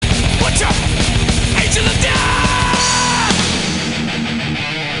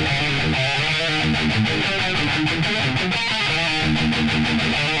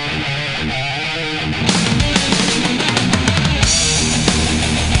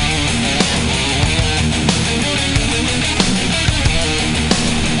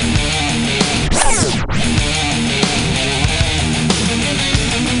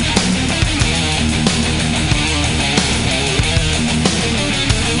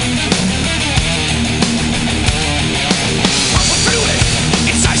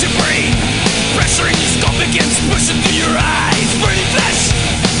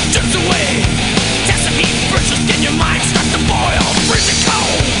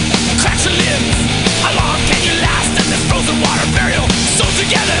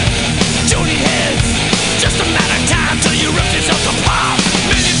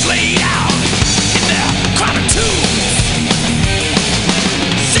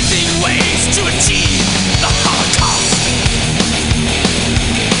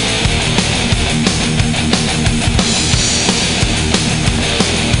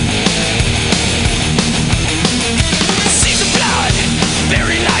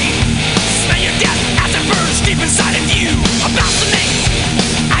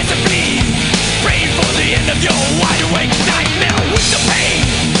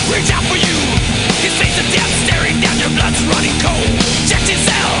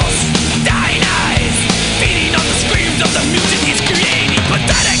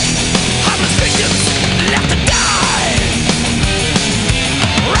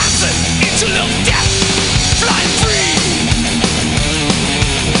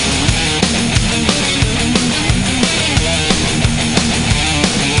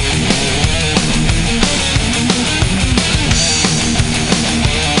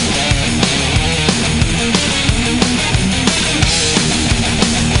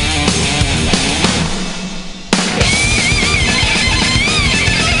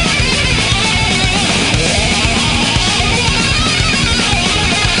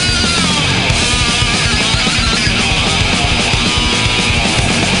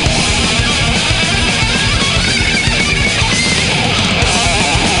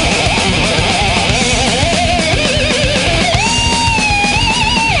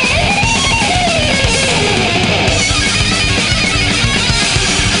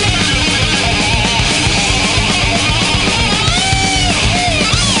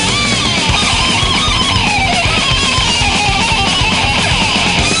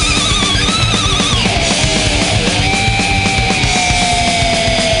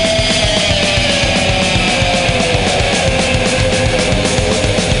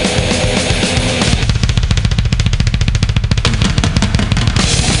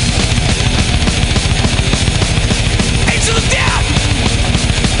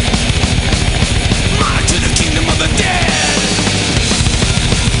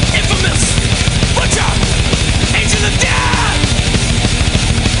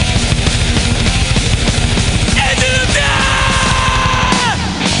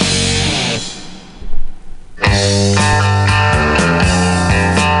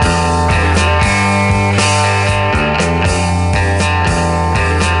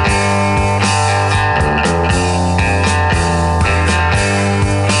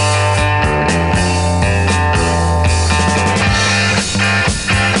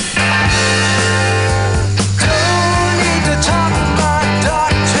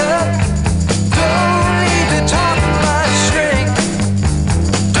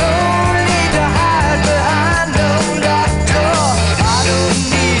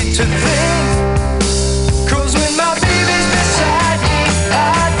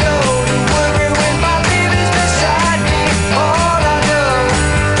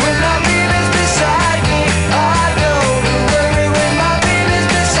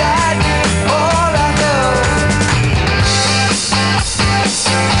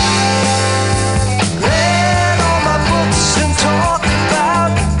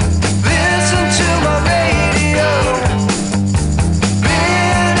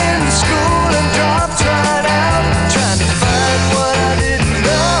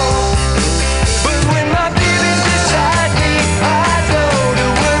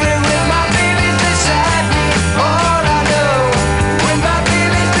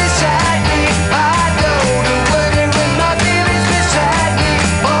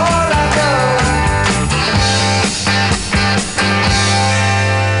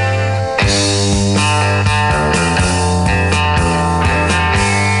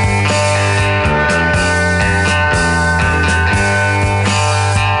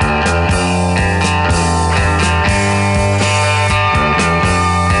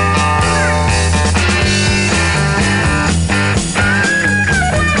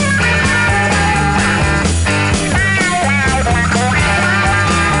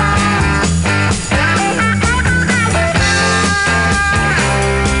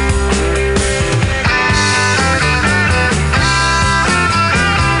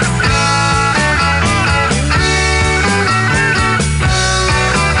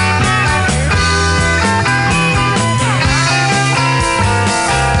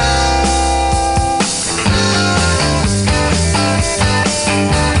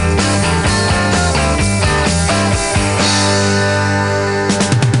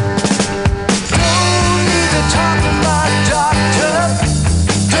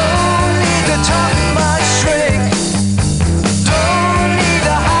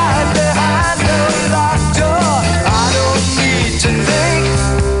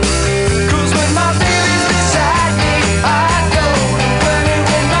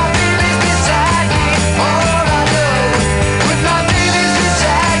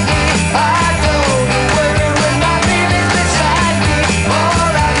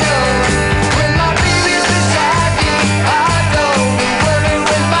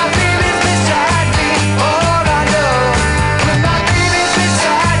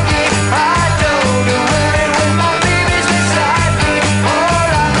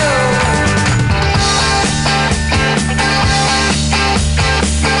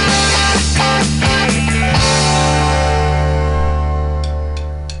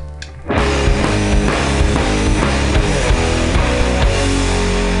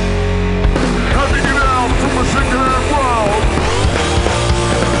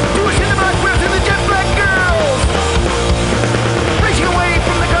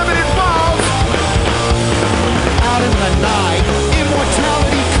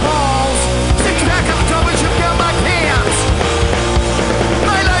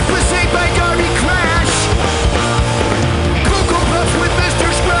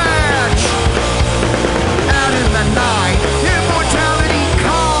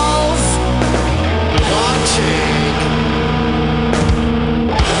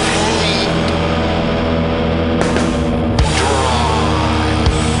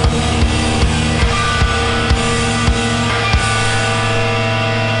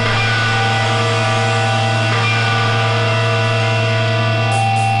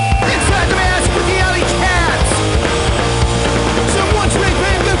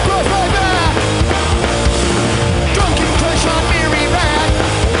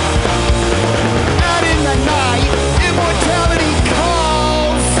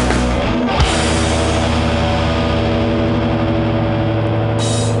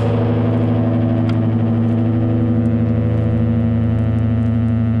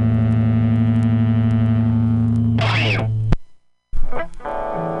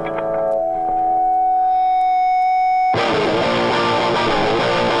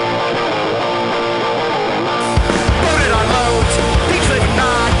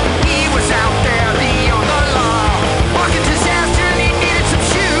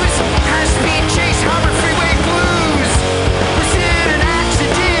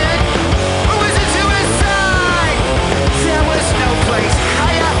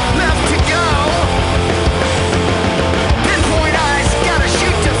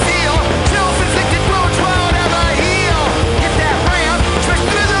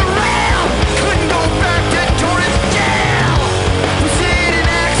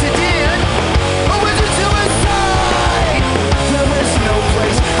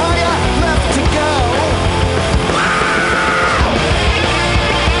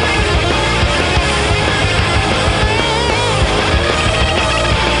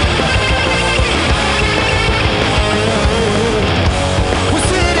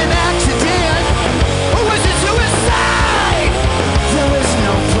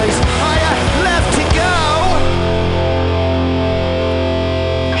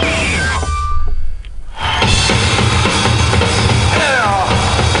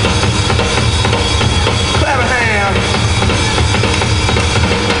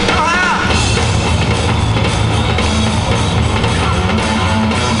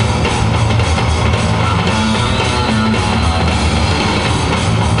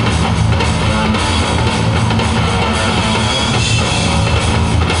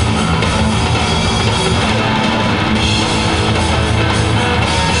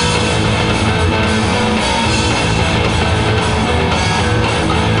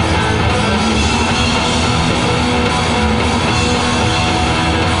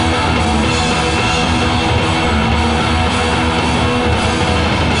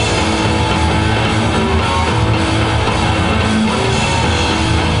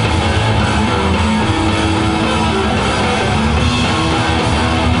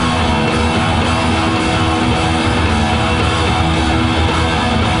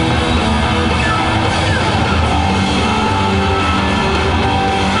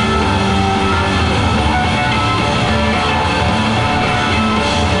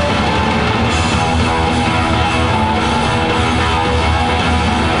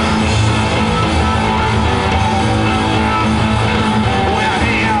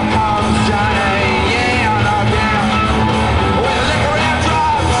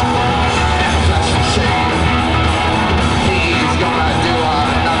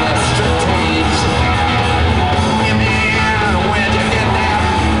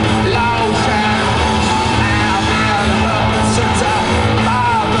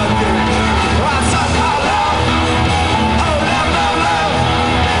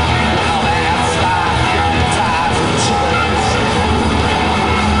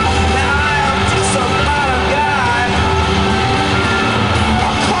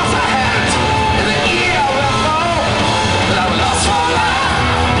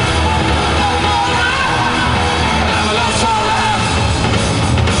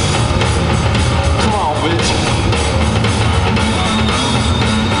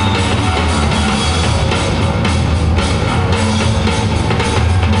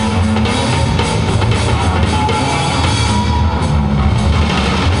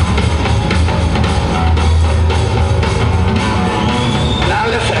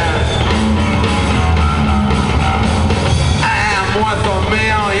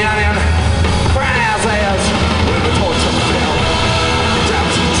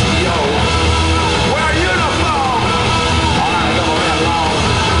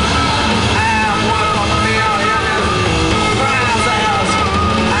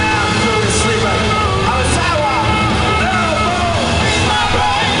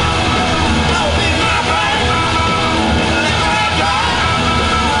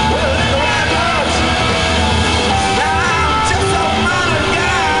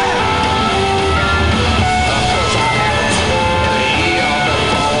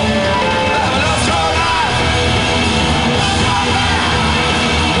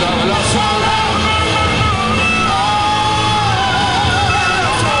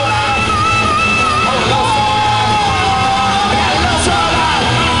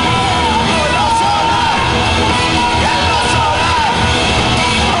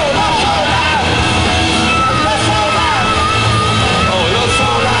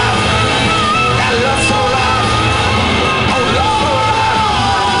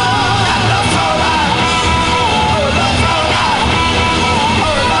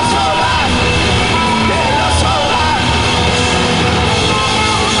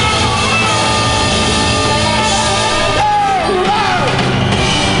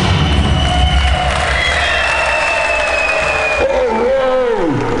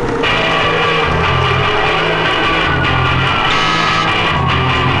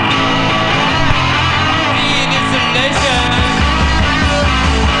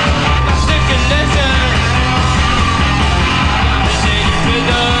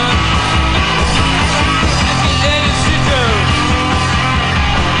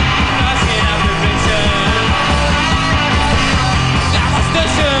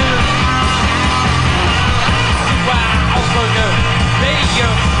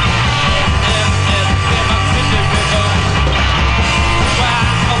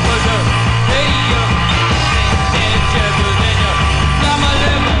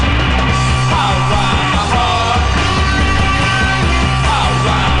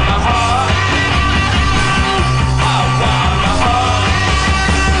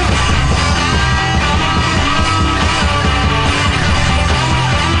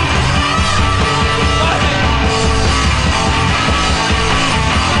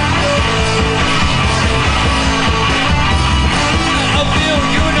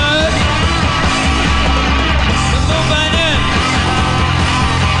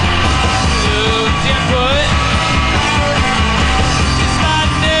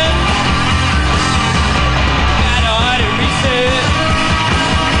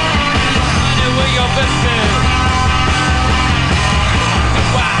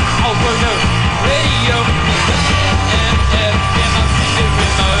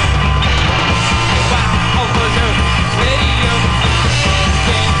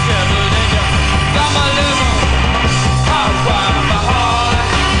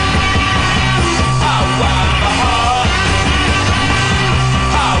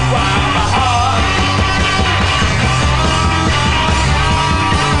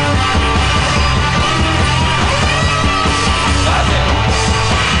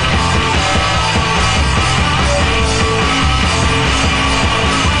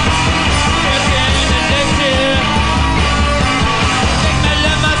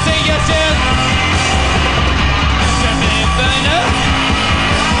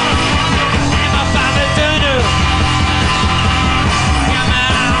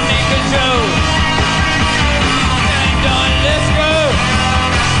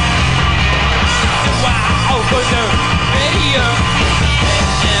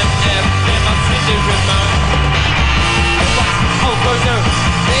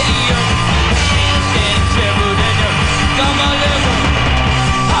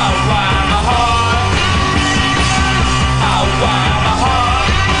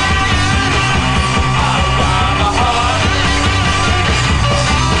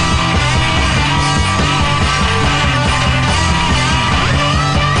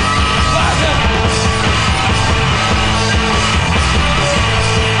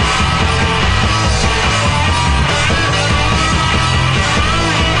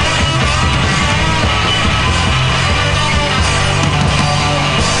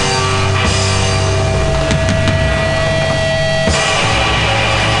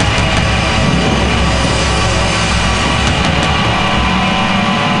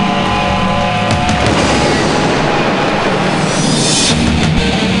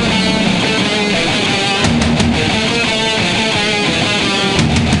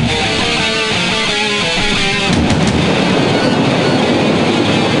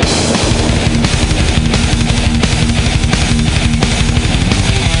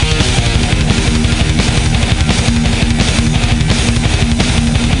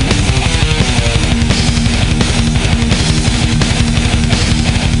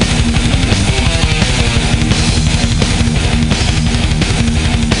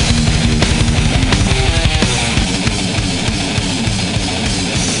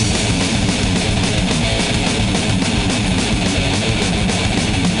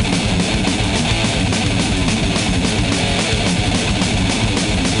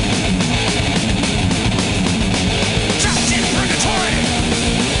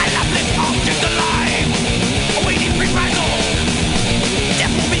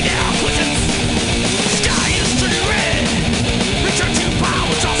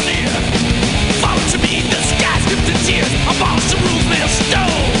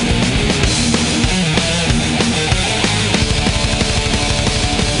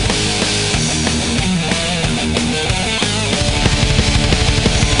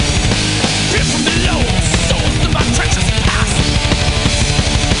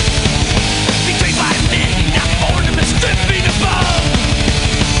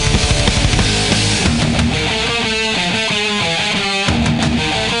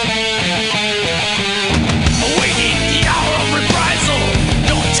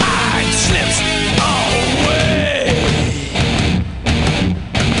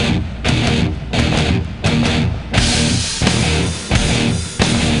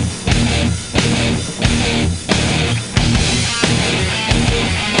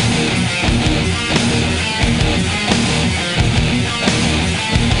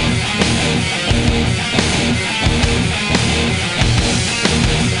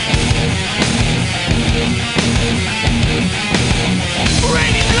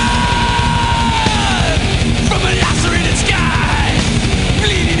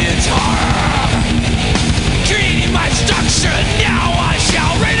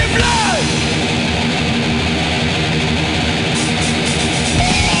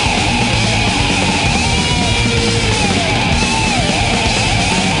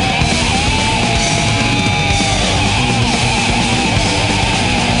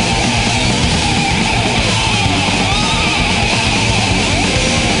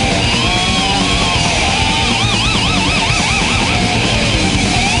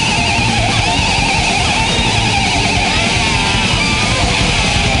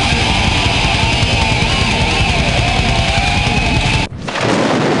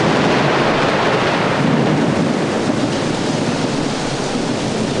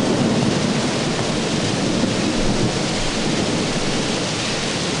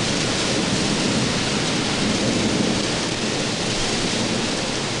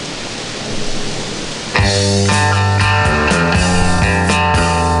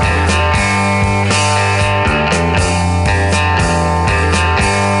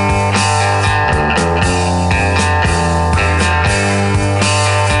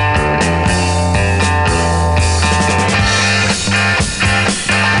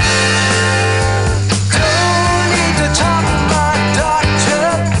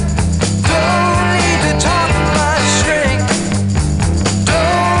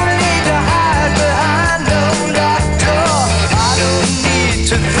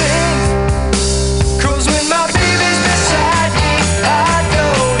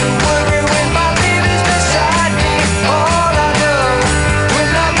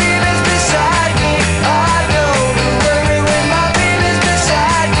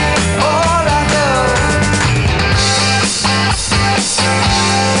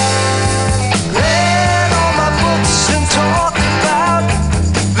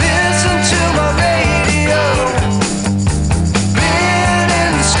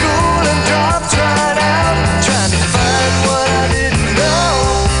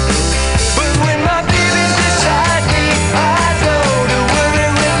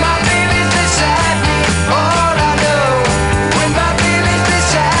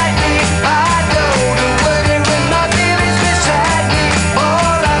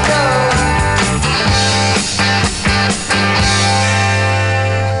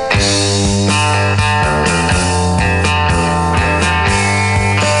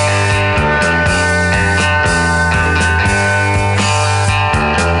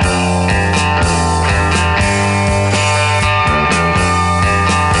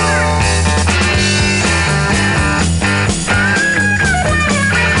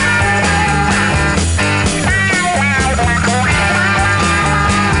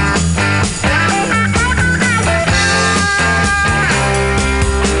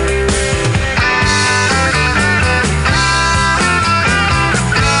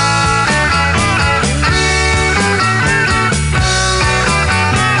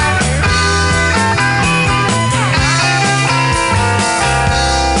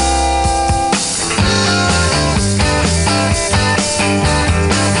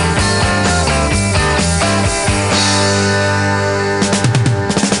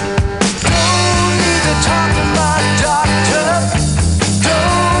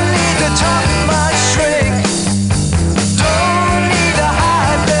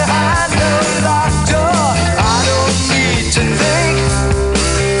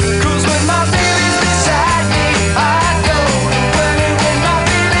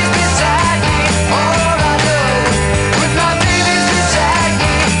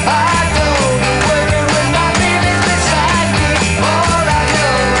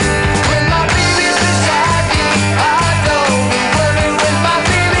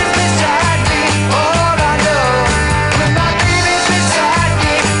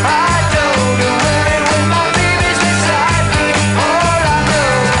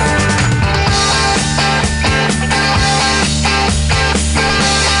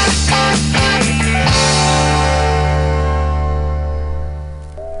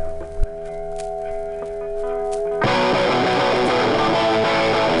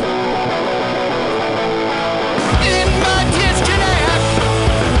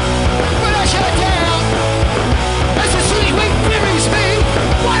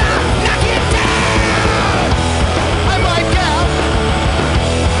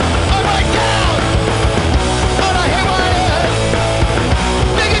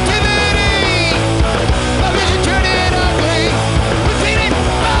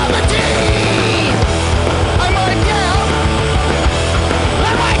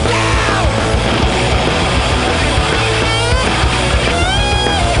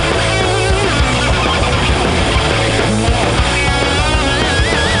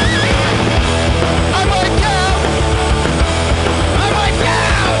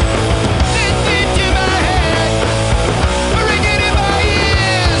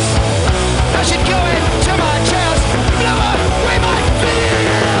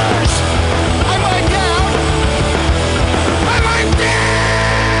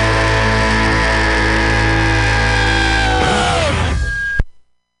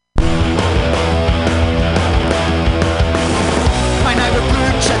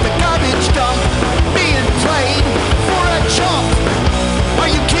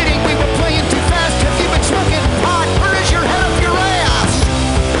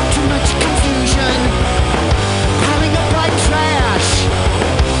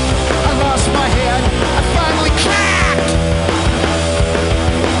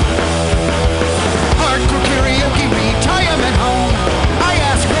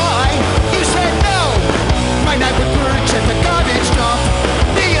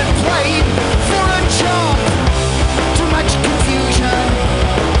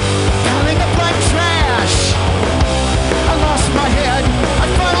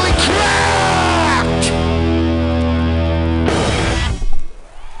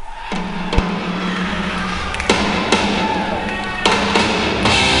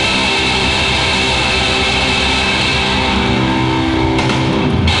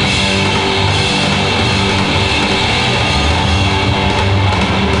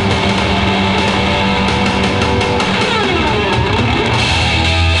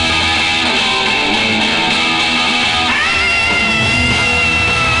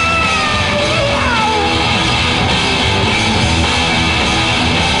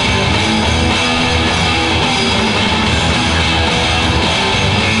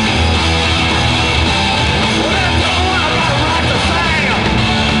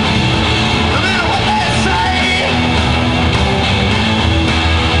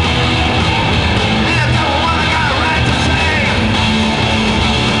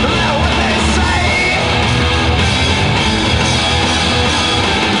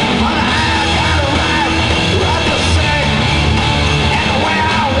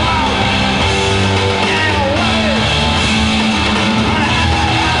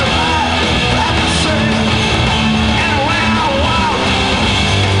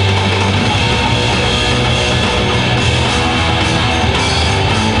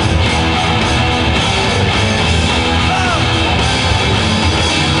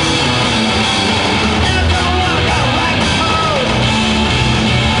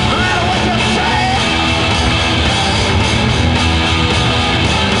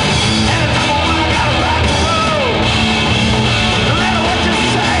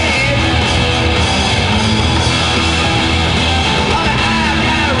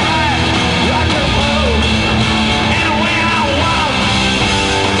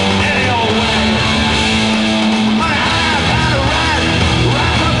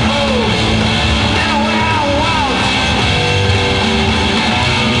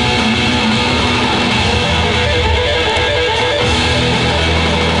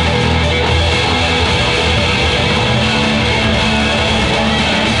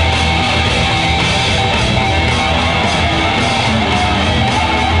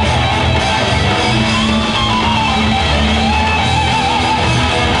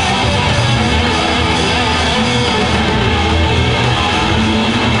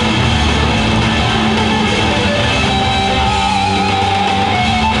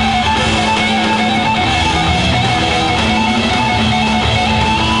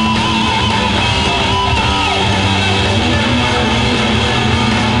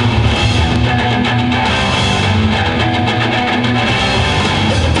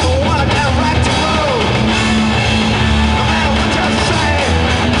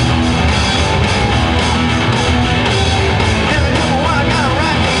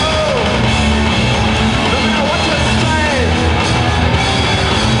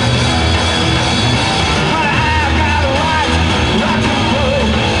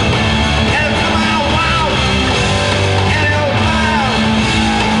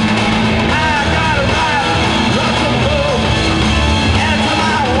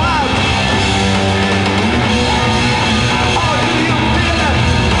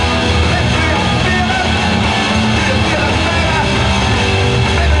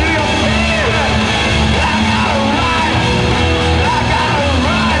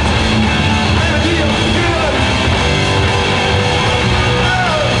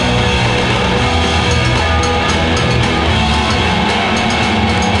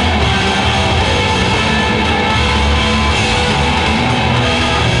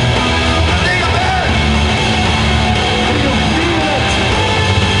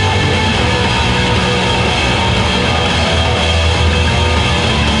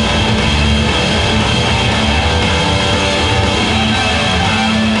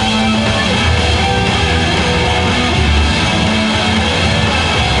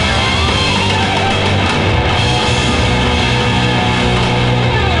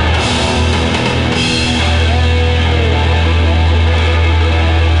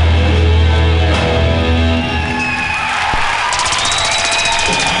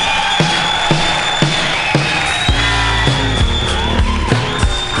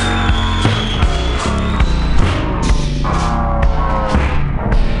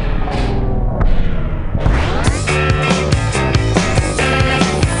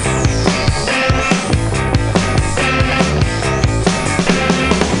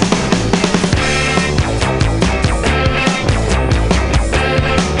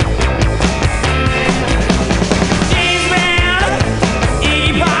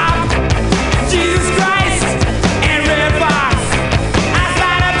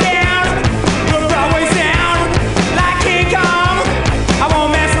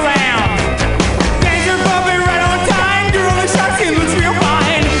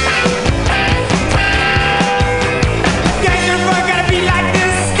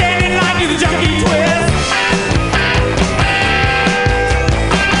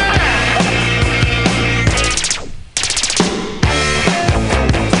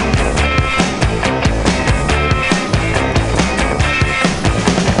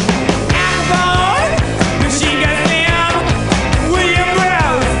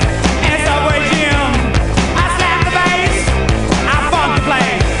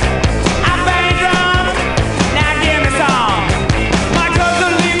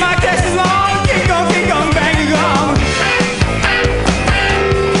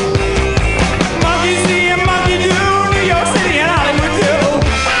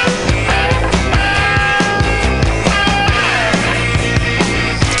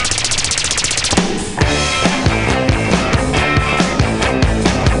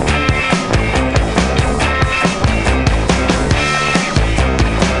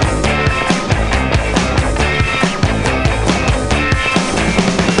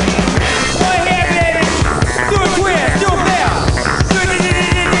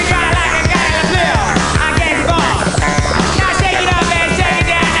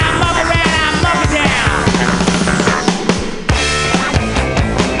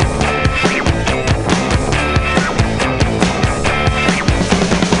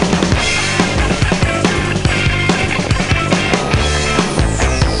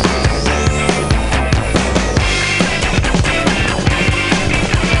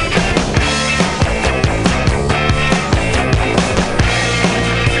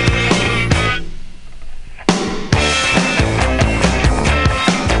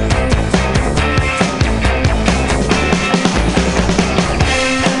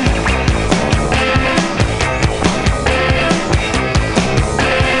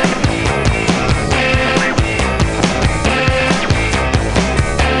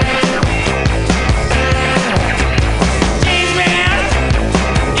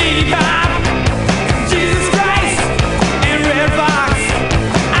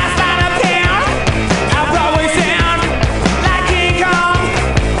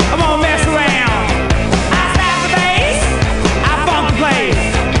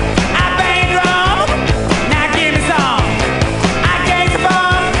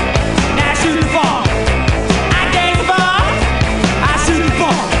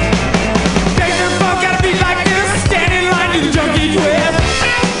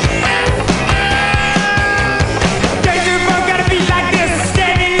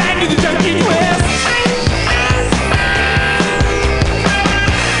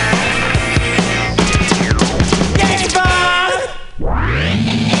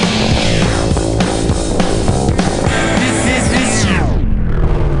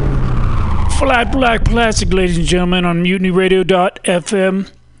FlatBlackPlastic, ladies and gentlemen, on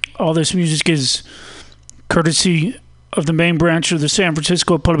MutinyRadio.fm. All this music is courtesy of the main branch of the San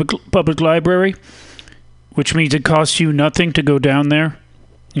Francisco Public Library, which means it costs you nothing to go down there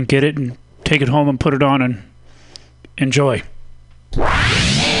and get it and take it home and put it on and enjoy.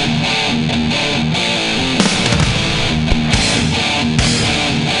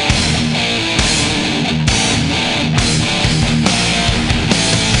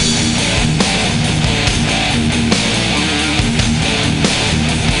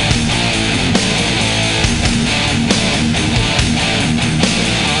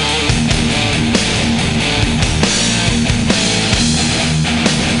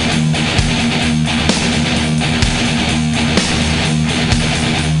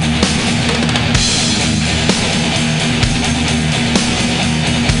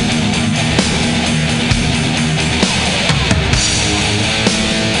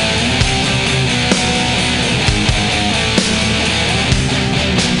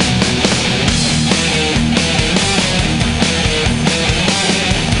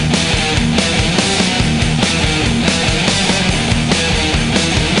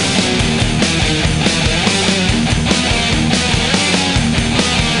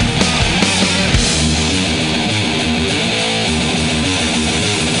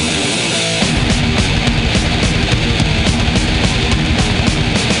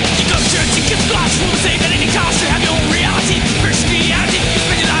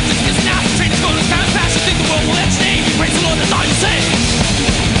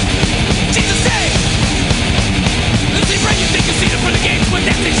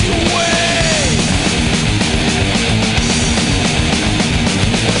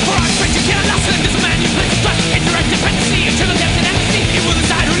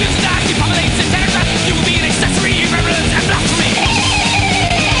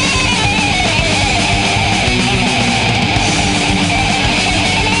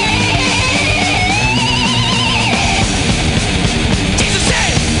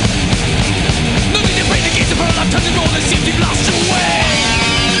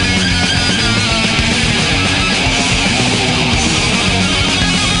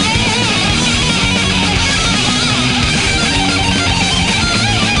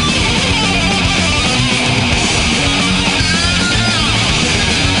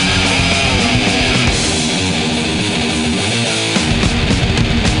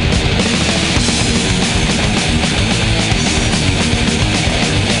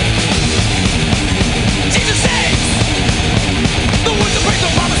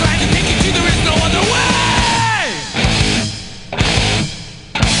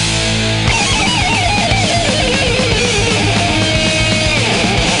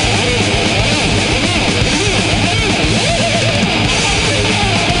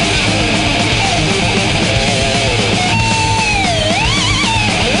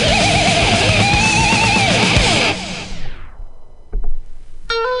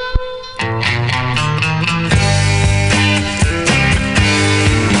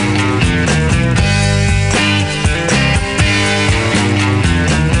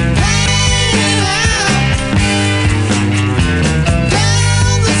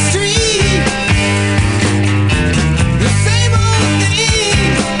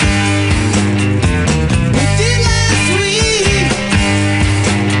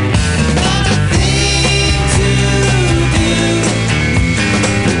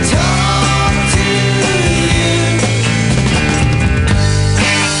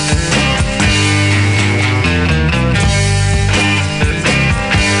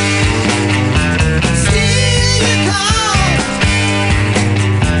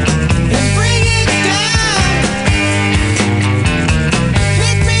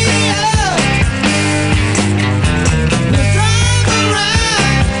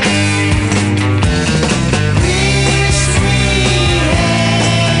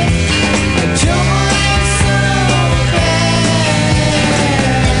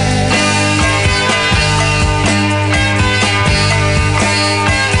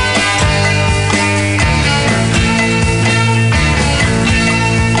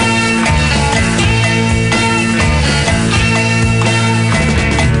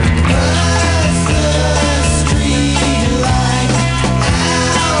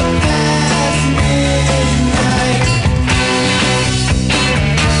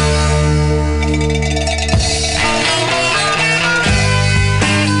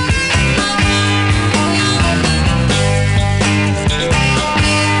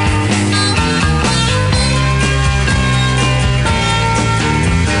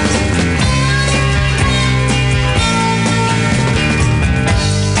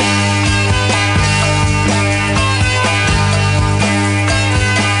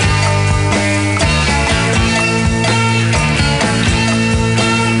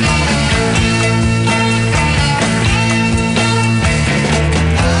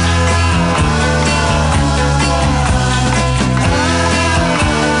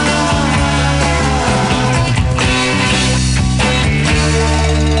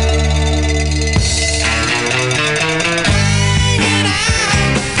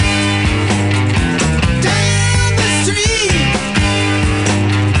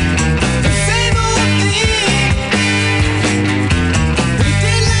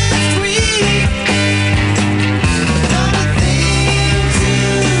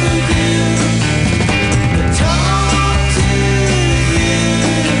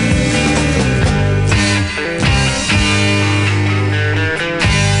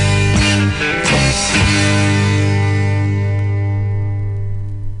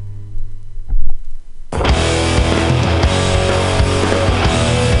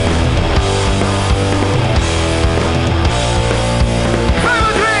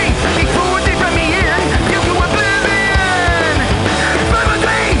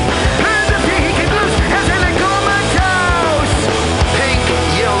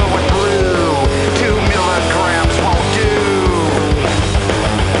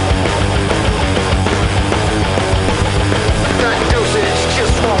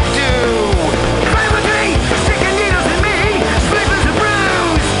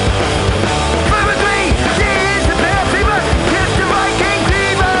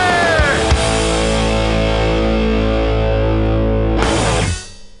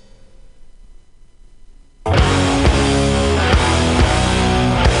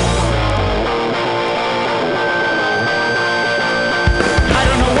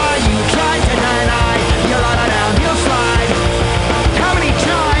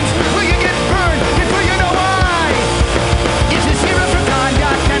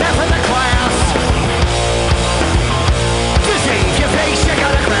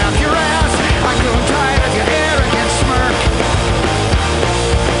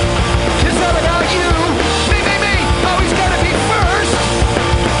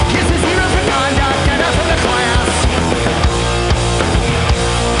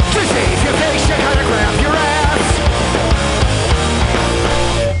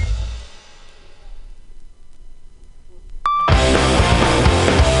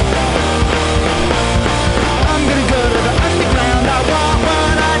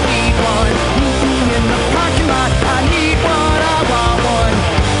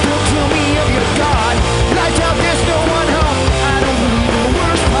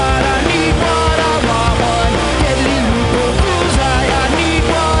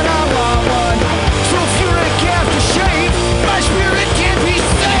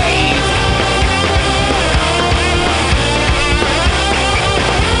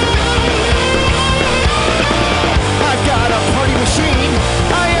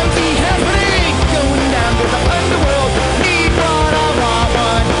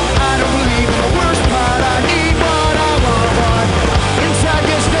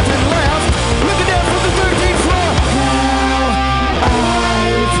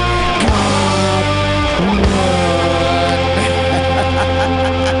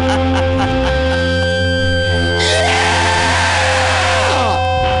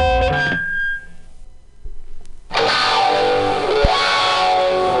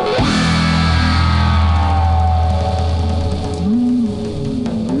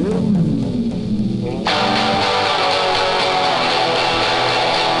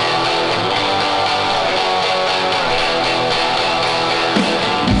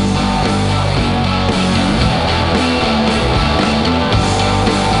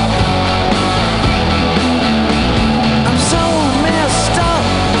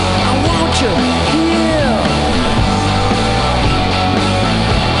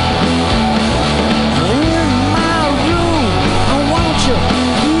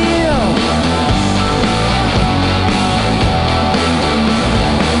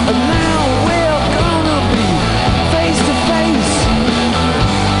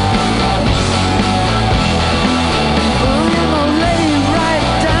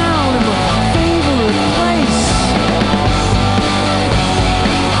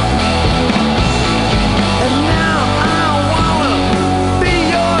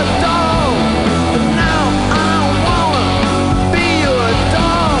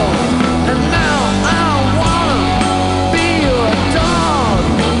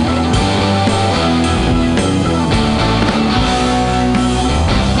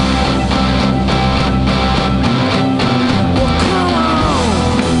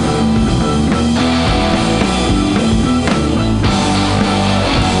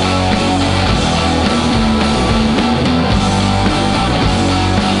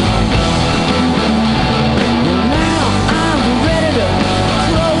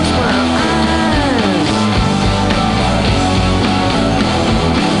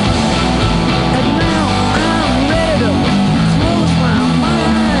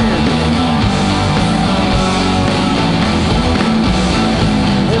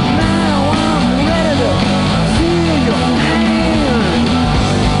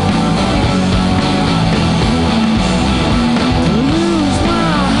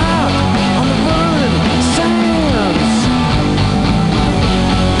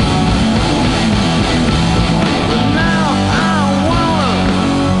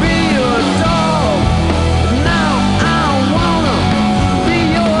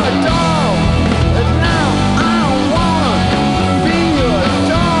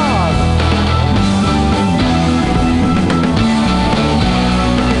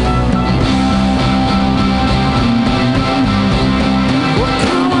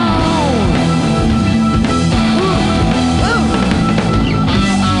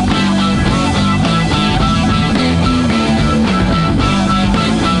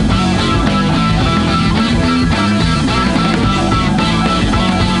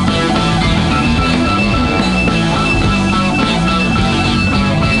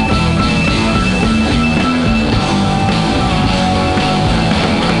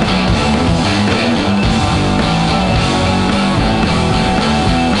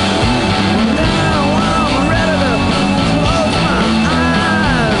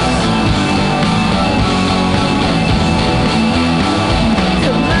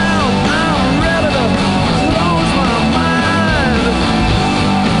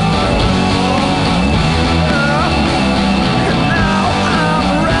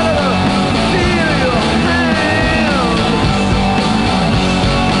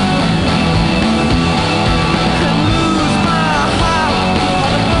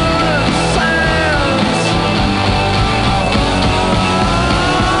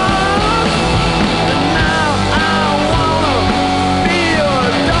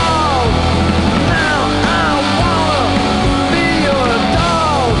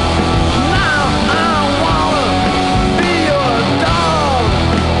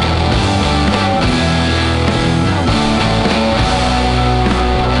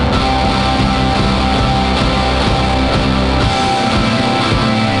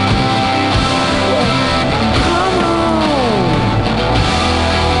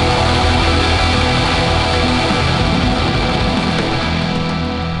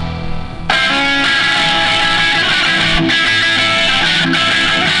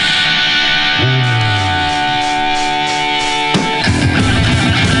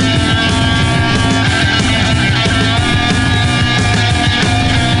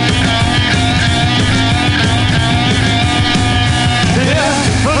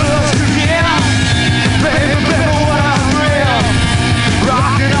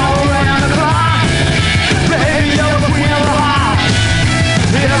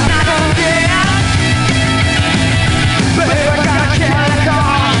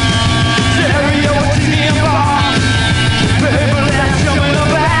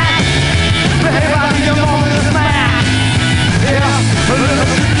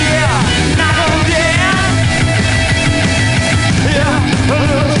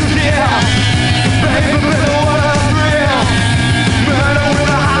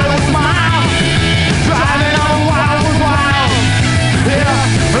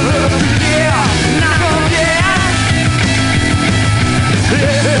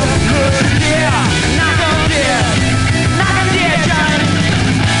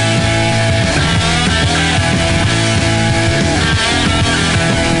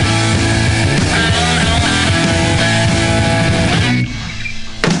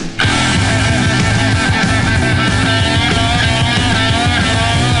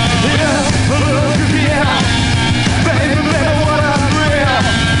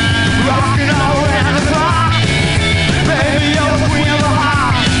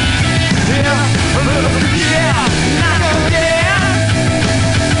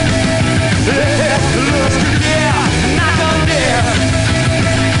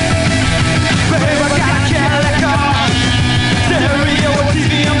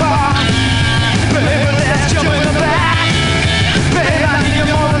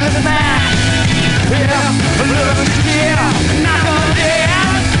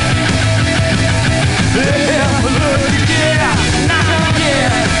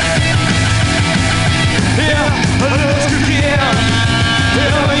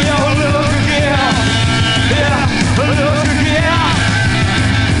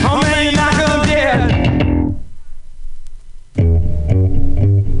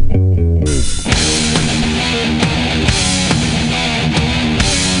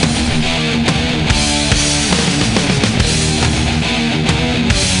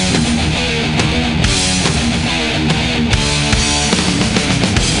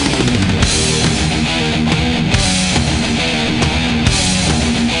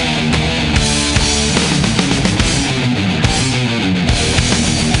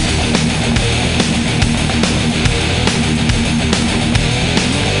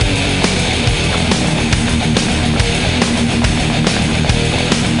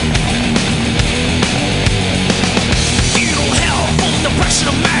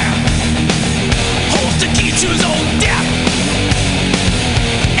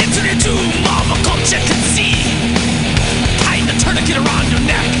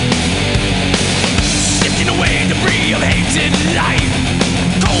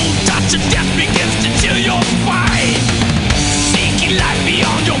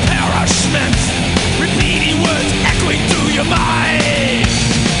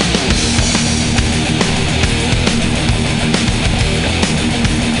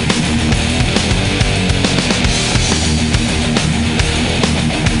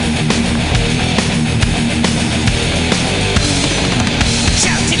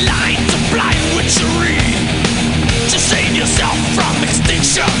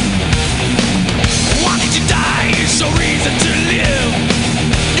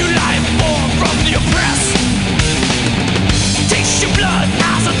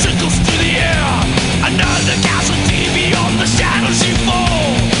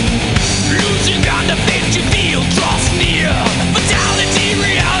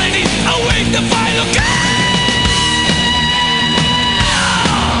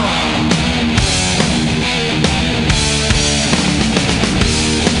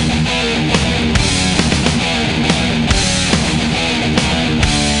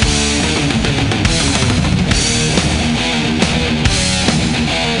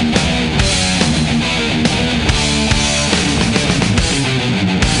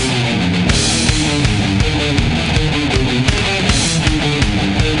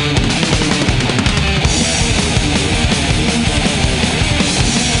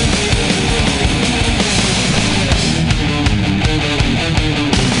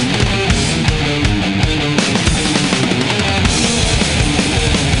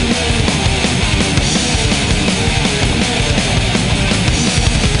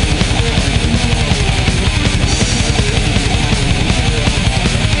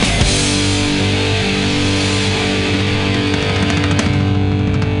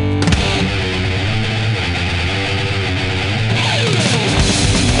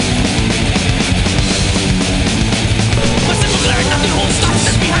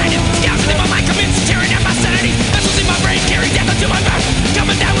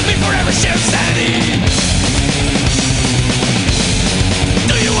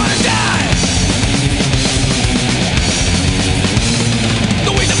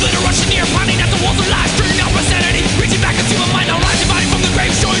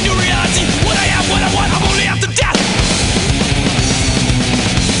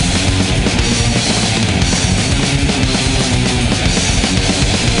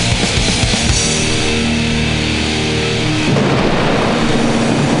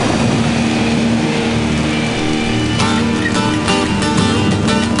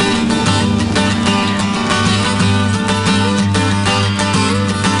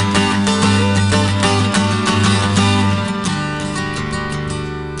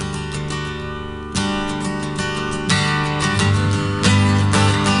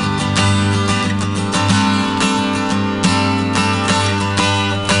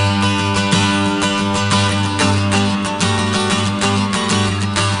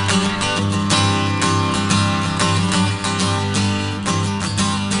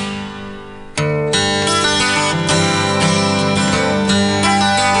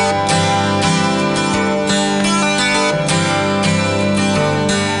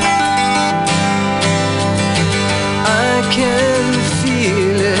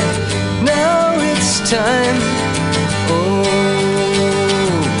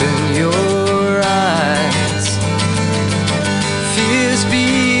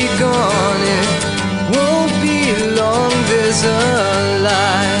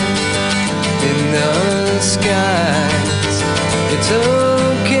 skies. It's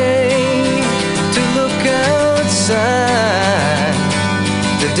okay to look outside.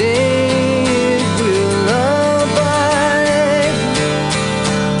 The day will abide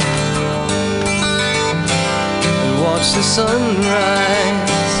and watch the sunrise.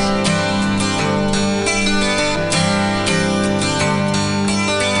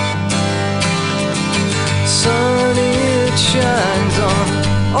 Sun, it shines on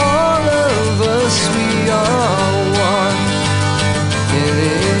all of us. We are one in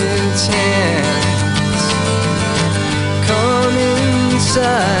its hands. Come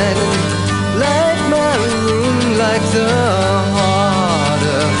inside and light my room like the heart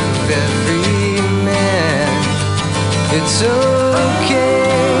of every man. It's okay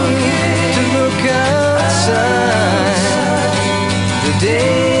to look outside. The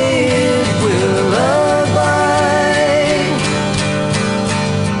day will abide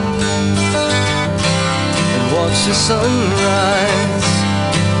and watch the sunrise.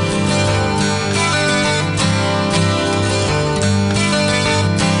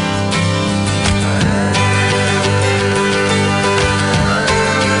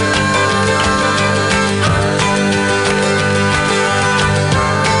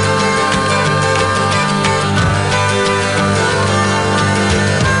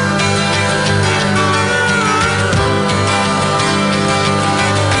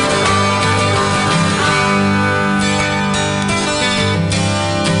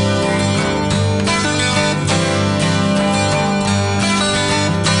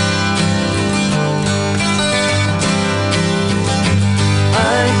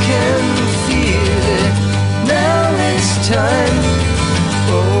 Time,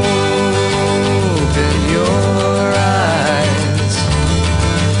 open your eyes.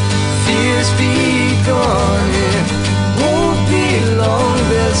 Fears be gone, it won't be long.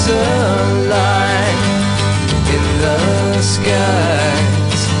 There's a light in the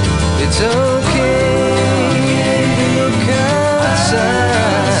skies. It's okay to look outside.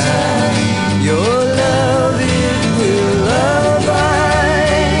 Your love, it will abide.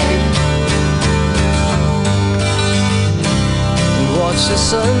 Watch the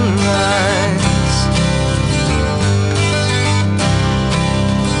sunrise.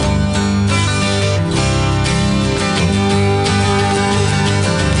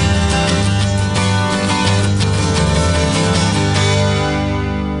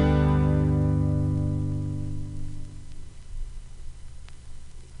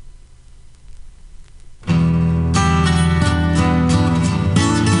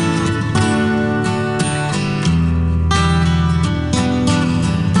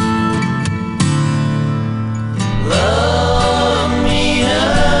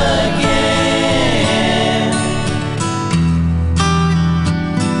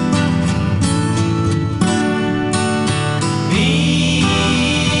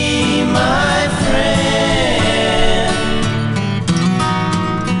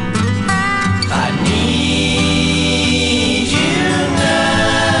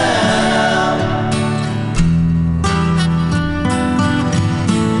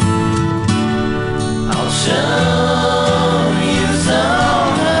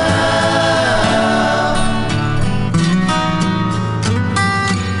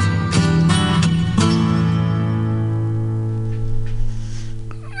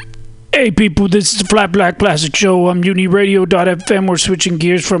 Hey people, this is the FlatBlackPlastic Show on MutinyRadio.fm. We're switching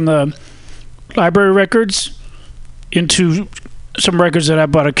gears from the library records into some records that I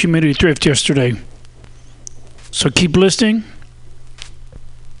bought at Community Thrift yesterday. So keep listening,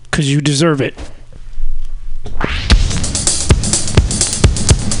 because you deserve it.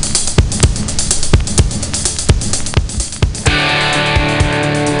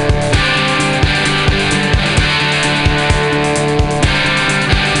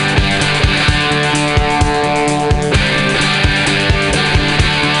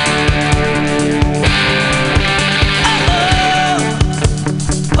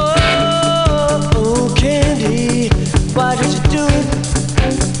 Why did you do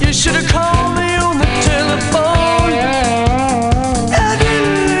it? You should have called me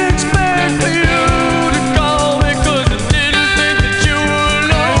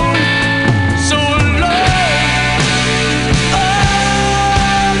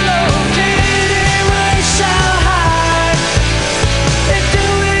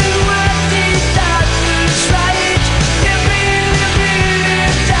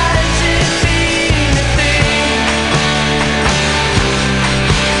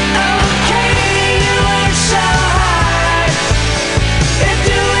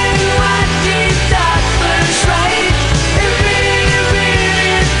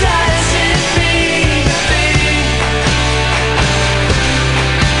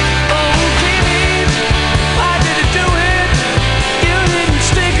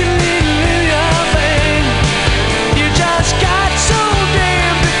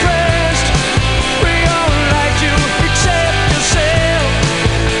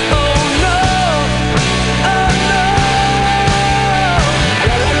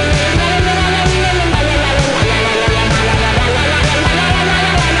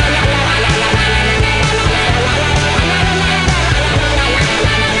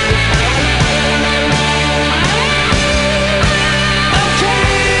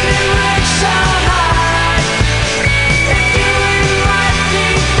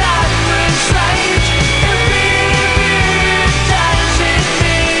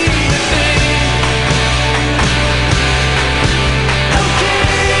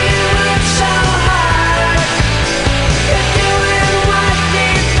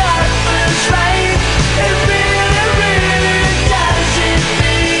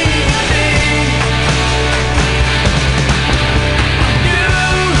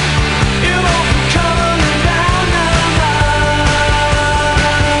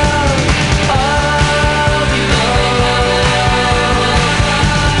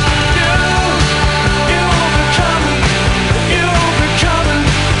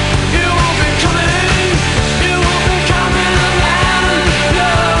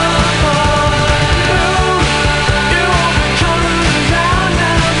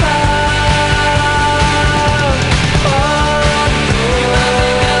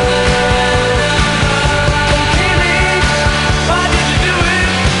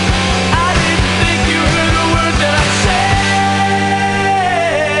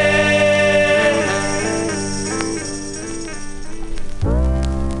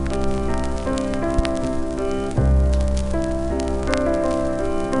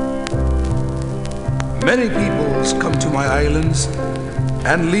Many peoples come to my islands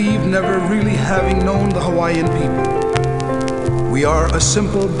and leave never really having known the Hawaiian people. We are a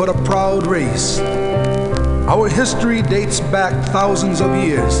simple but a proud race. Our history dates back thousands of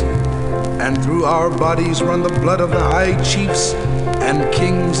years, and through our bodies run the blood of the high chiefs and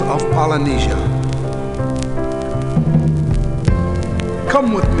kings of Polynesia.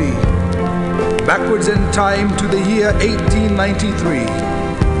 Come with me backwards in time to the year 1893.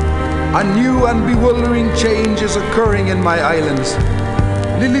 A new and bewildering change is occurring in my islands.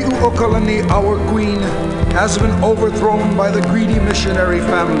 Liliuokalani, our queen, has been overthrown by the greedy missionary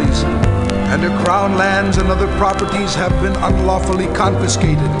families, and her crown lands and other properties have been unlawfully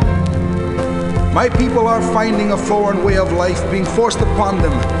confiscated. My people are finding a foreign way of life being forced upon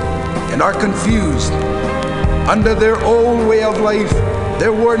them and are confused. Under their old way of life,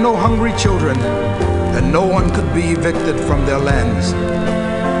 there were no hungry children, and no one could be evicted from their lands.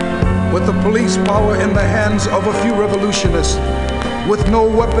 With the police power in the hands of a few revolutionists, with no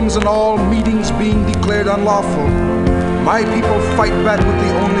weapons and all meetings being declared unlawful, my people fight back with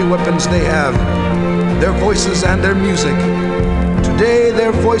the only weapons they have, their voices and their music. Today,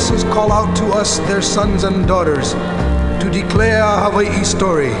 their voices call out to us, their sons and daughters, to declare Hawaii's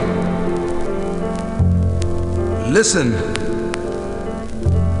story. Listen.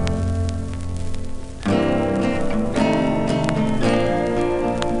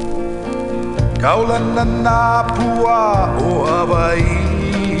 Kaulana na pua o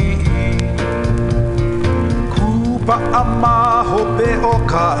Hawaii, kupa ama hope o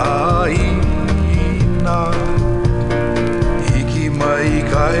kaina, hiki mai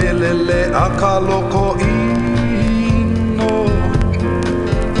ka elele a ka loko ino,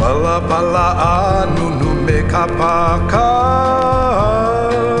 pala pala a nunu me ka paka.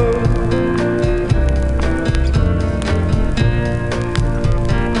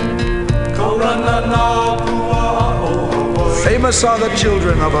 Famous are the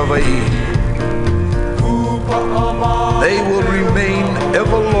children of Hawaii. They will remain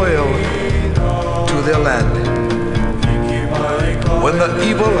ever loyal to their land. When the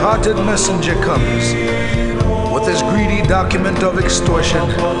evil-hearted messenger comes with his greedy document of extortion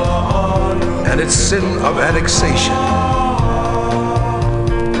and its sin of annexation,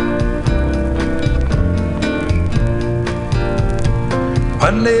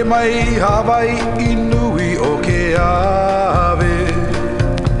 Ane mai Hawaii nui o ke ave,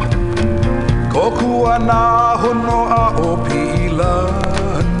 kokua na hono a o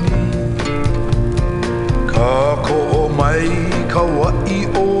pilani, ka ko o mai ka wai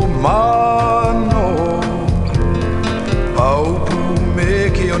o mano, paupu me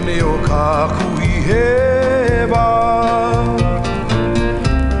ke one o ka kui hewa.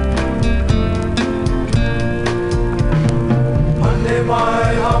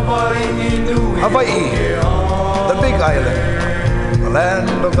 Hawaii, the big island, the land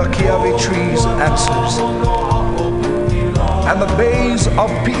of the kiawe trees answers, and the bays of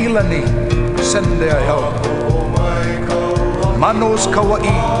Pi'ilani send their help. Manos Kauai,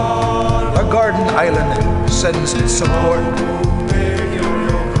 the garden island, sends its support,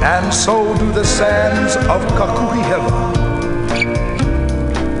 and so do the sands of Kakuhihewa.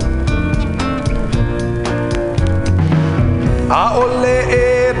 Aole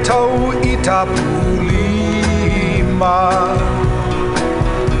e tau I tapulima,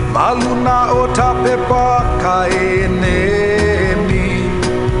 maluna o tapepa ka e nemi,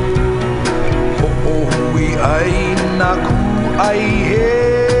 ho'ohui ai na ku ai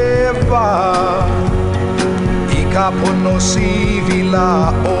hewa, I ka pono sivila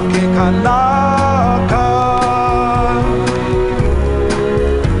o ke kanaka.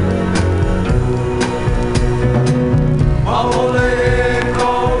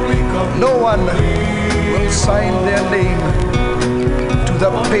 No one will sign their name to the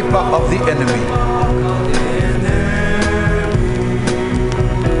paper of the enemy.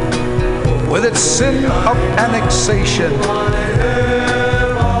 With its sin of annexation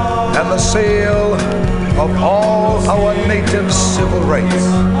and the sale of all our native civil rights.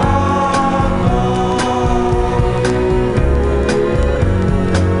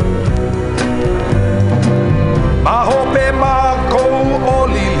 Mahope mako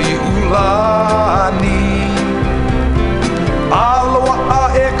olili ulani, aloa a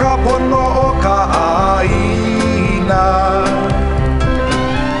e ka pono o ka aina,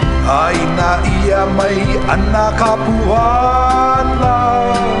 aina ia mai ana ka puana,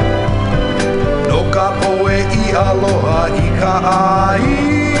 no ka poe I aloha I ka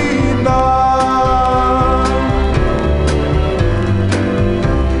aina.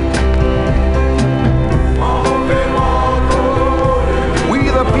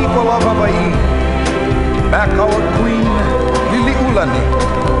 back our queen, Liliulani,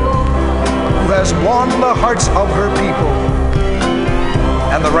 who has won the hearts of her people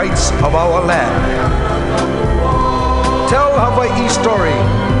and the rights of our land. Tell Hawaii's story,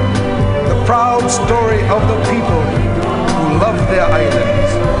 the proud story of the people who love their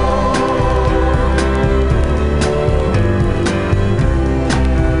islands.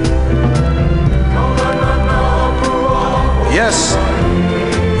 Yes,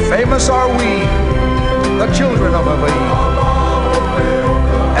 famous are we, the children of Hawaii,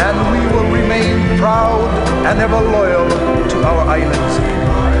 and we will remain proud and ever loyal to our islands,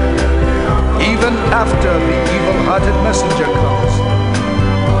 even after the evil-hearted messenger comes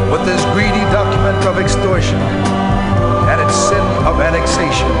with his greedy document of extortion and its sin of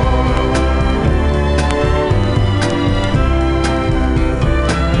annexation.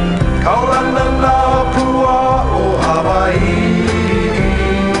 Kaulana pua o Hawaii,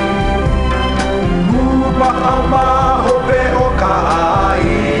 Mupa ama hope o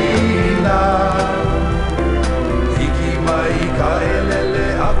kaaina, Hiki mai ka elele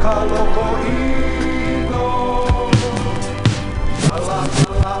a ka loko ino, Ala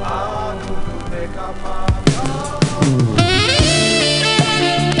ala a kuku me ka mata.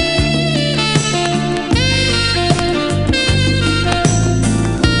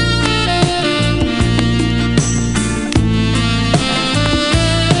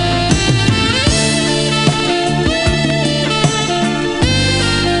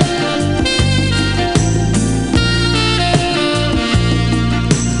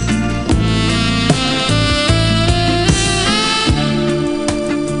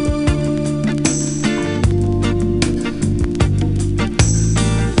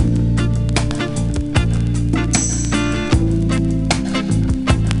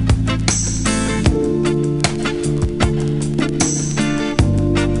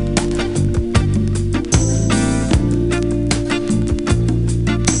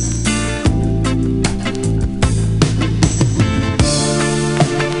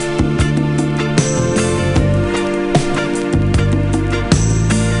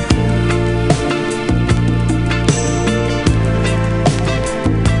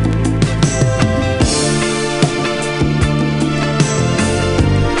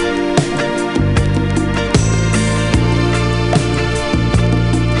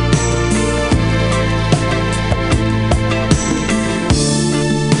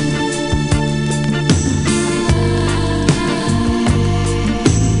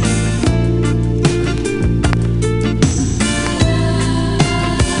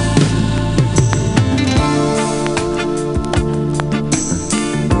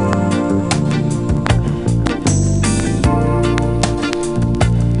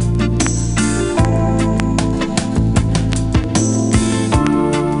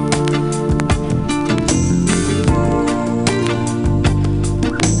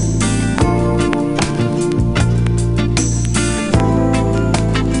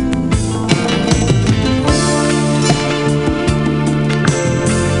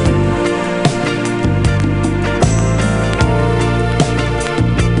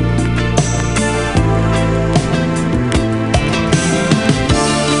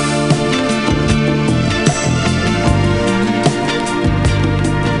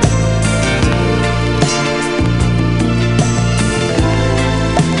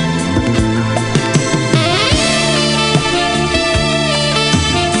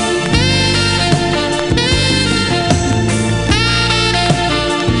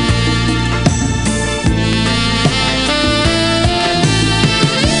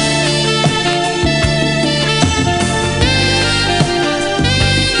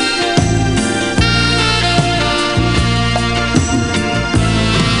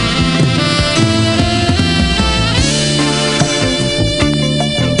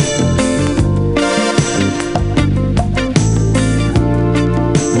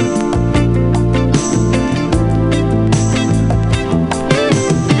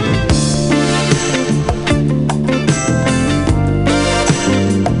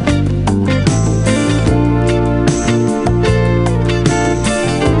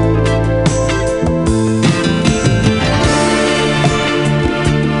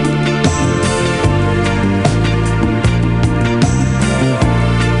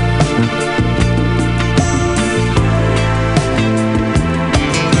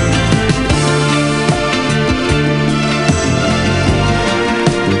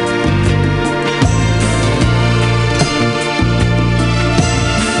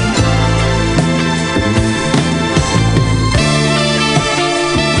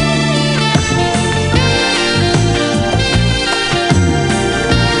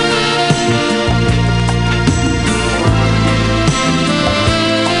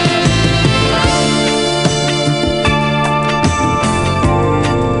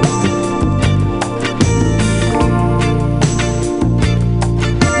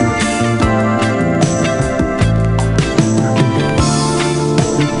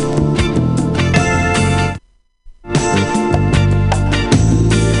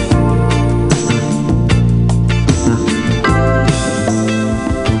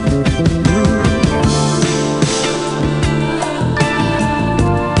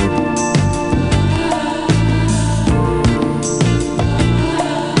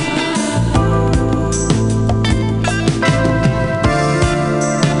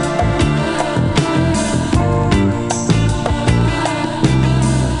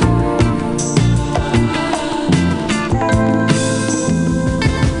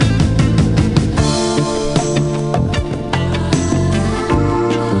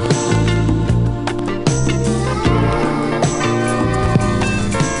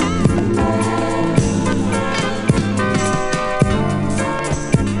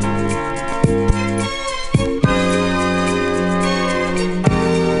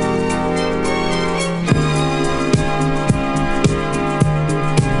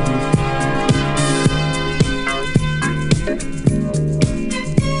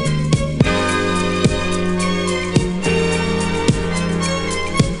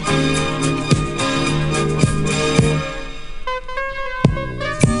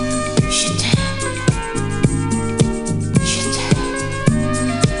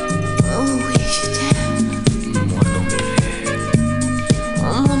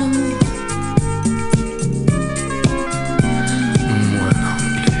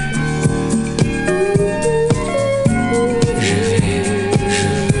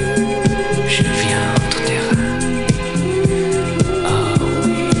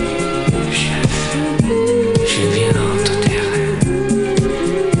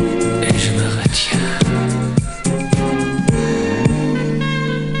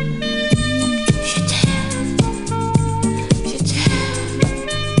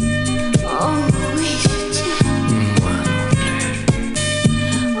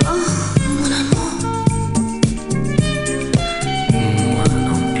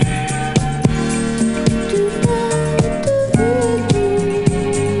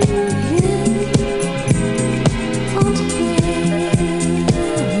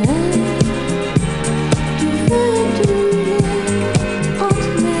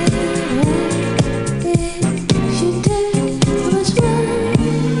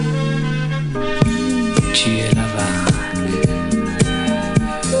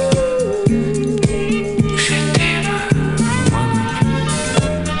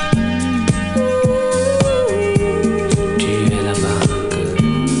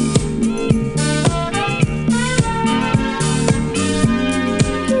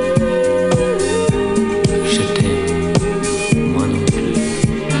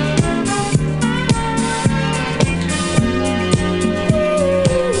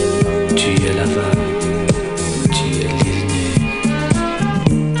 Tu es la vague, tu es l'île nue.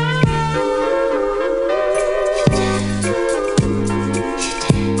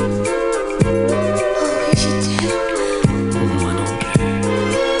 Moi non plus.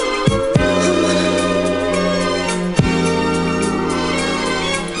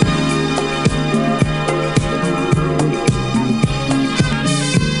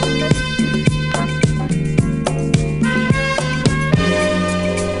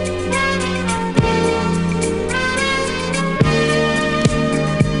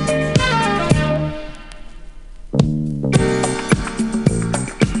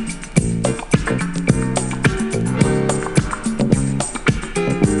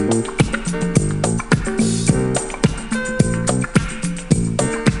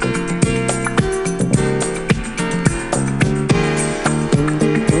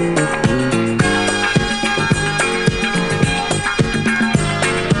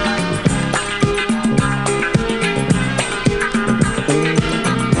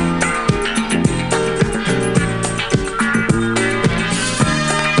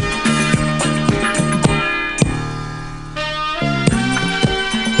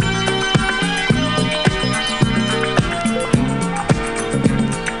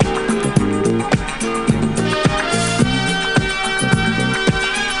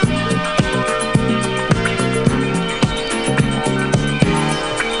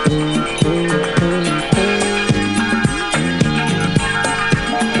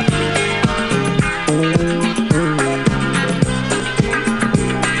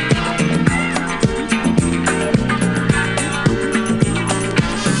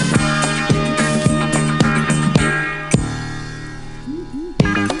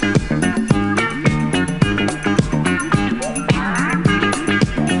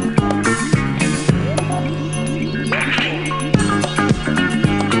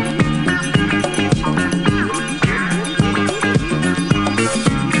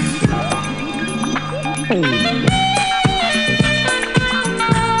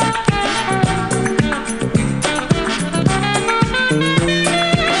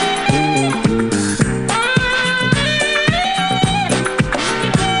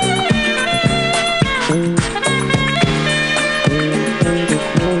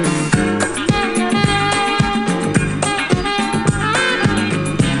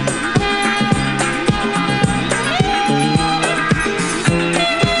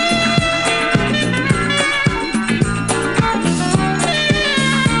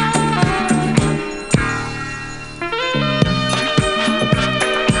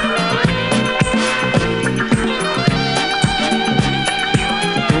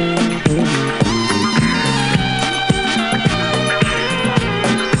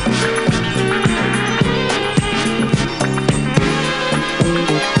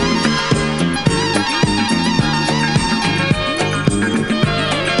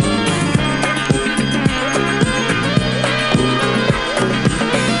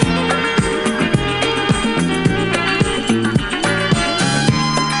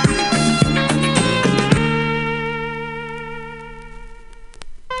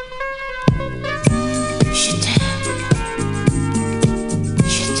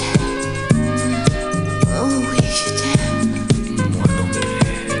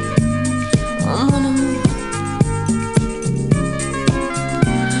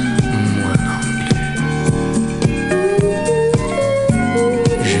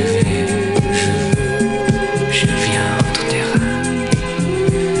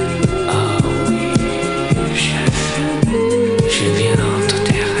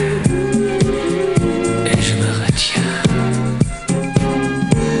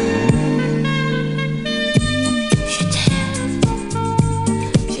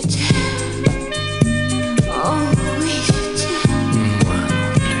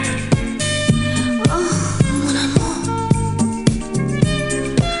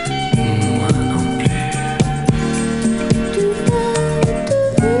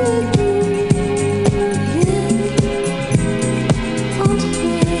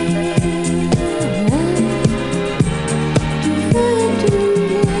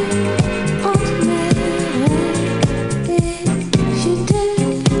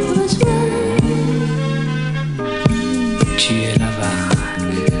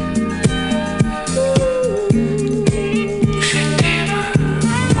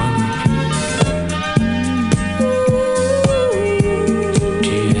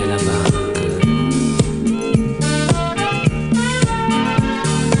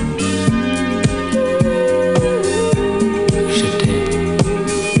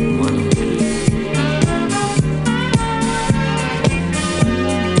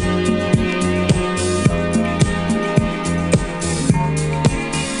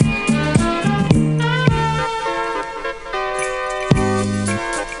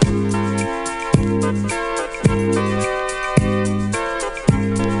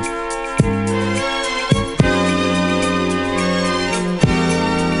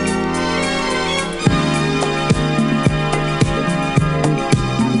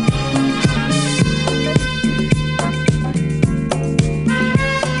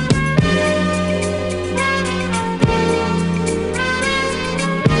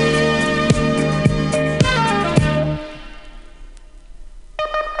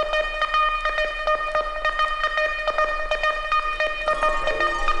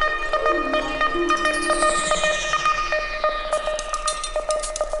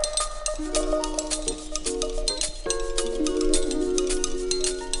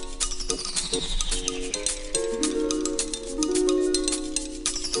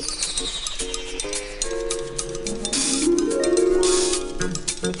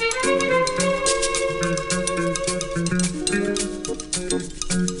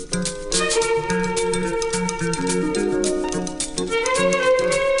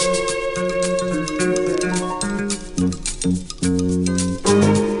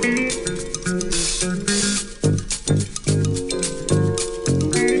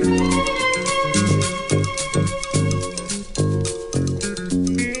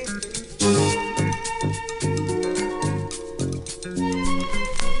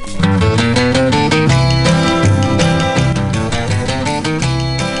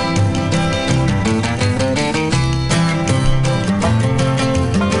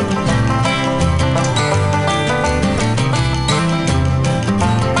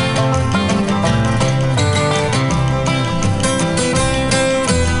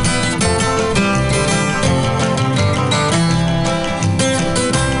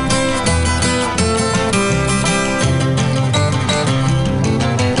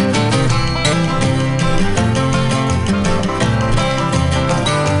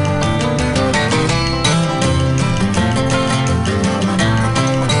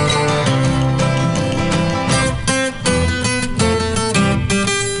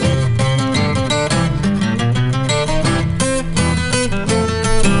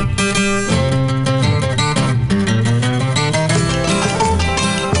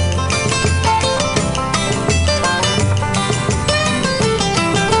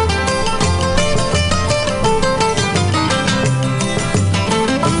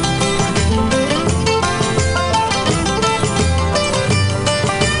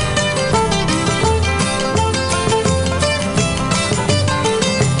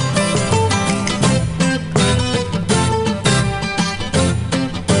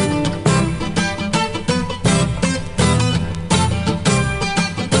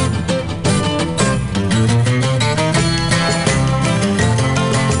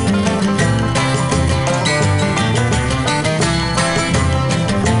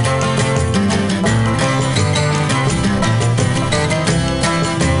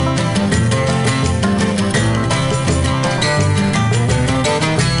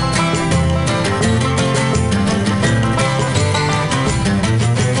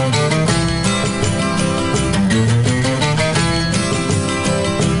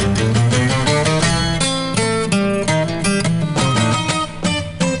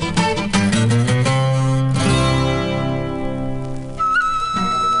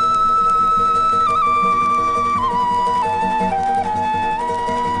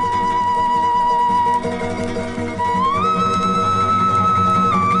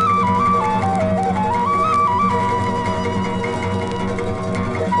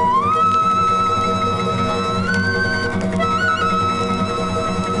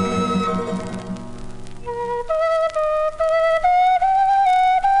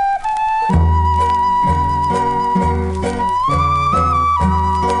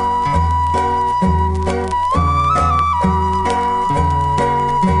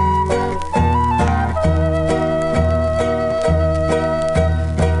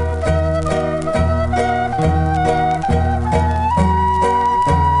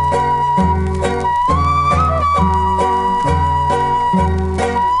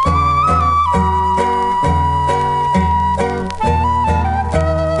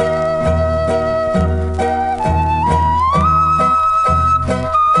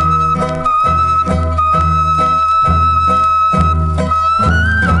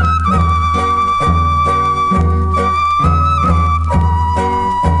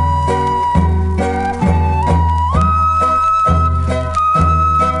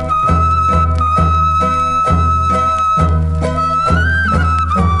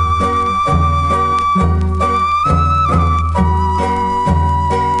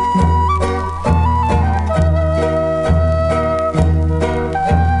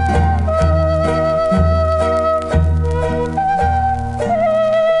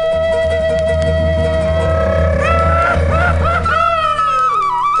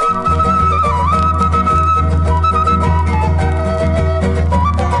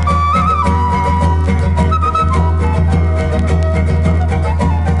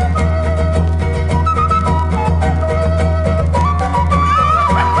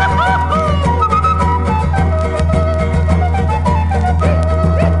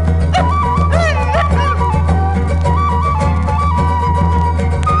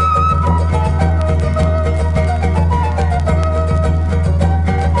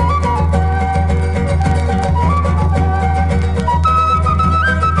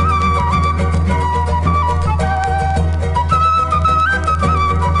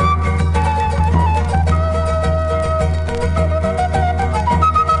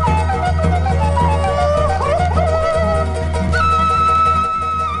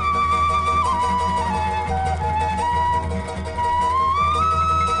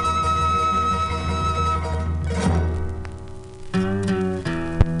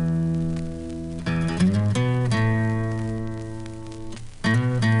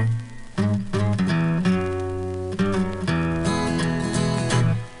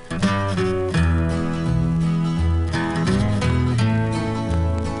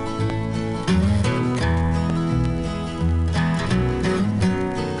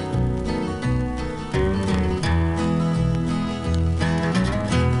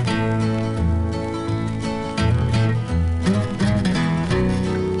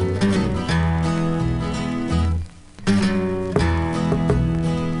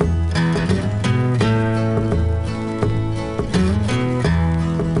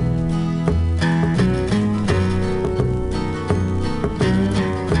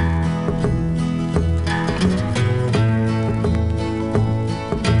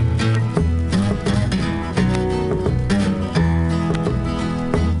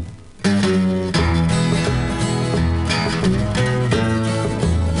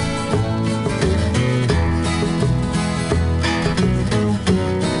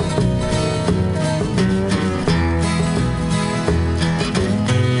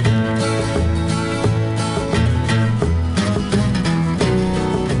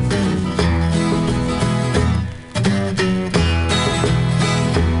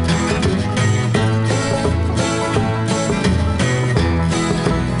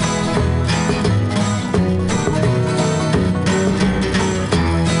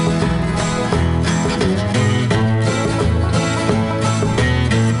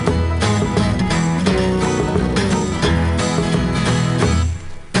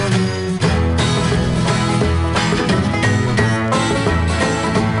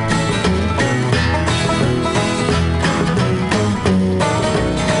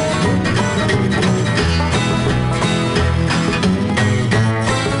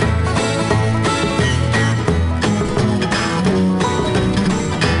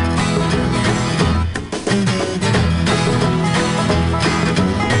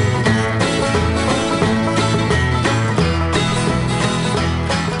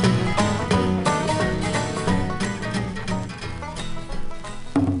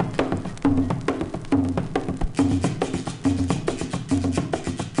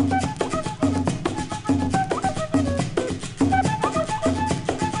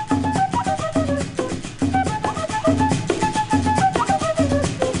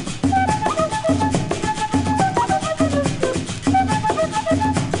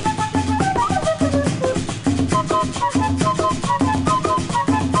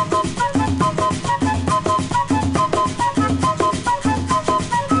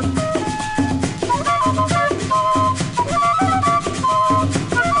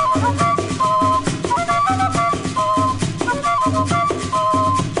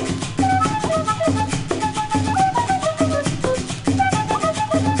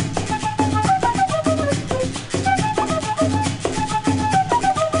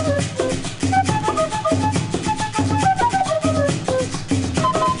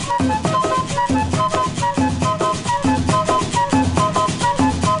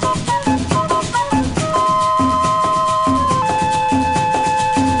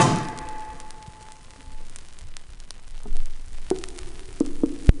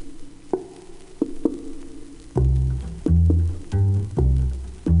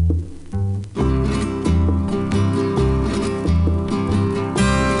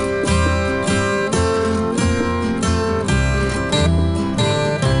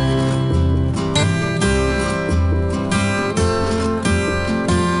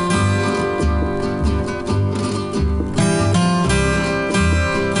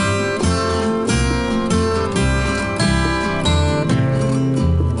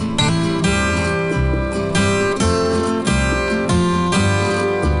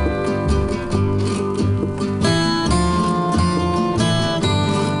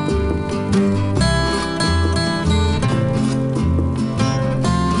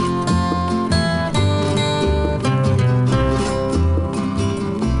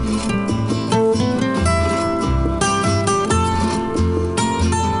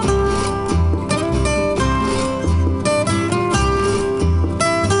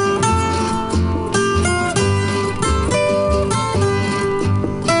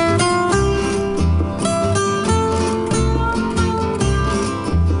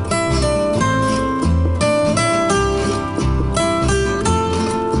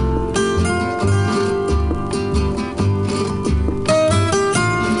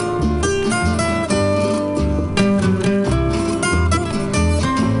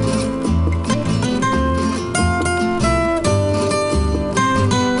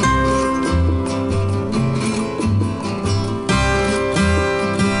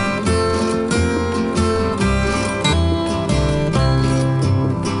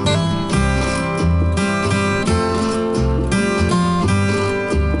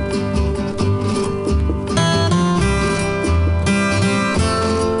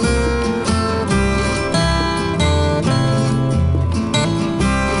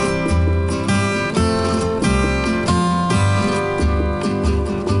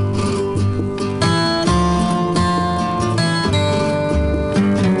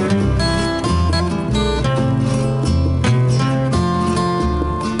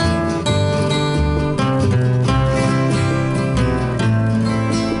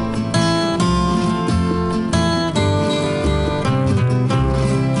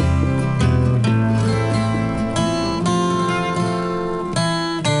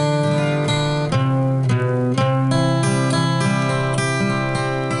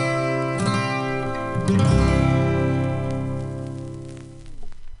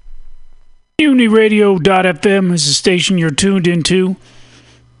 MutinyRadio.fm is the station you're tuned into.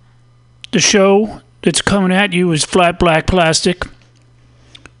 The show that's coming at you is FlatBlackPlastic,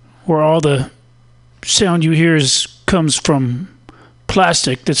 where all the sound you hear comes from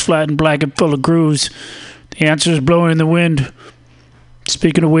plastic that's flat and black and full of grooves. The answer is blowing in the wind.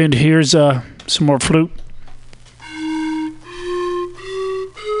 Speaking of wind, here's some more flute.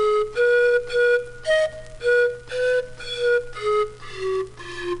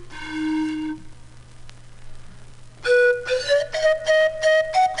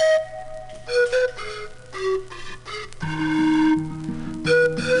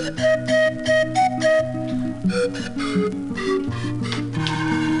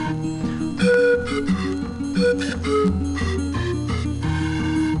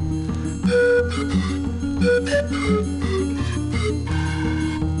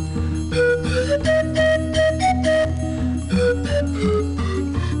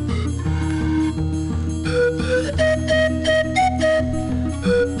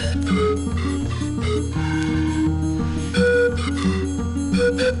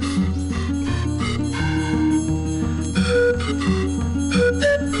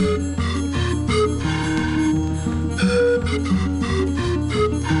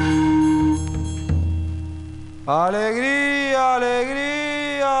 Alegría, alegría.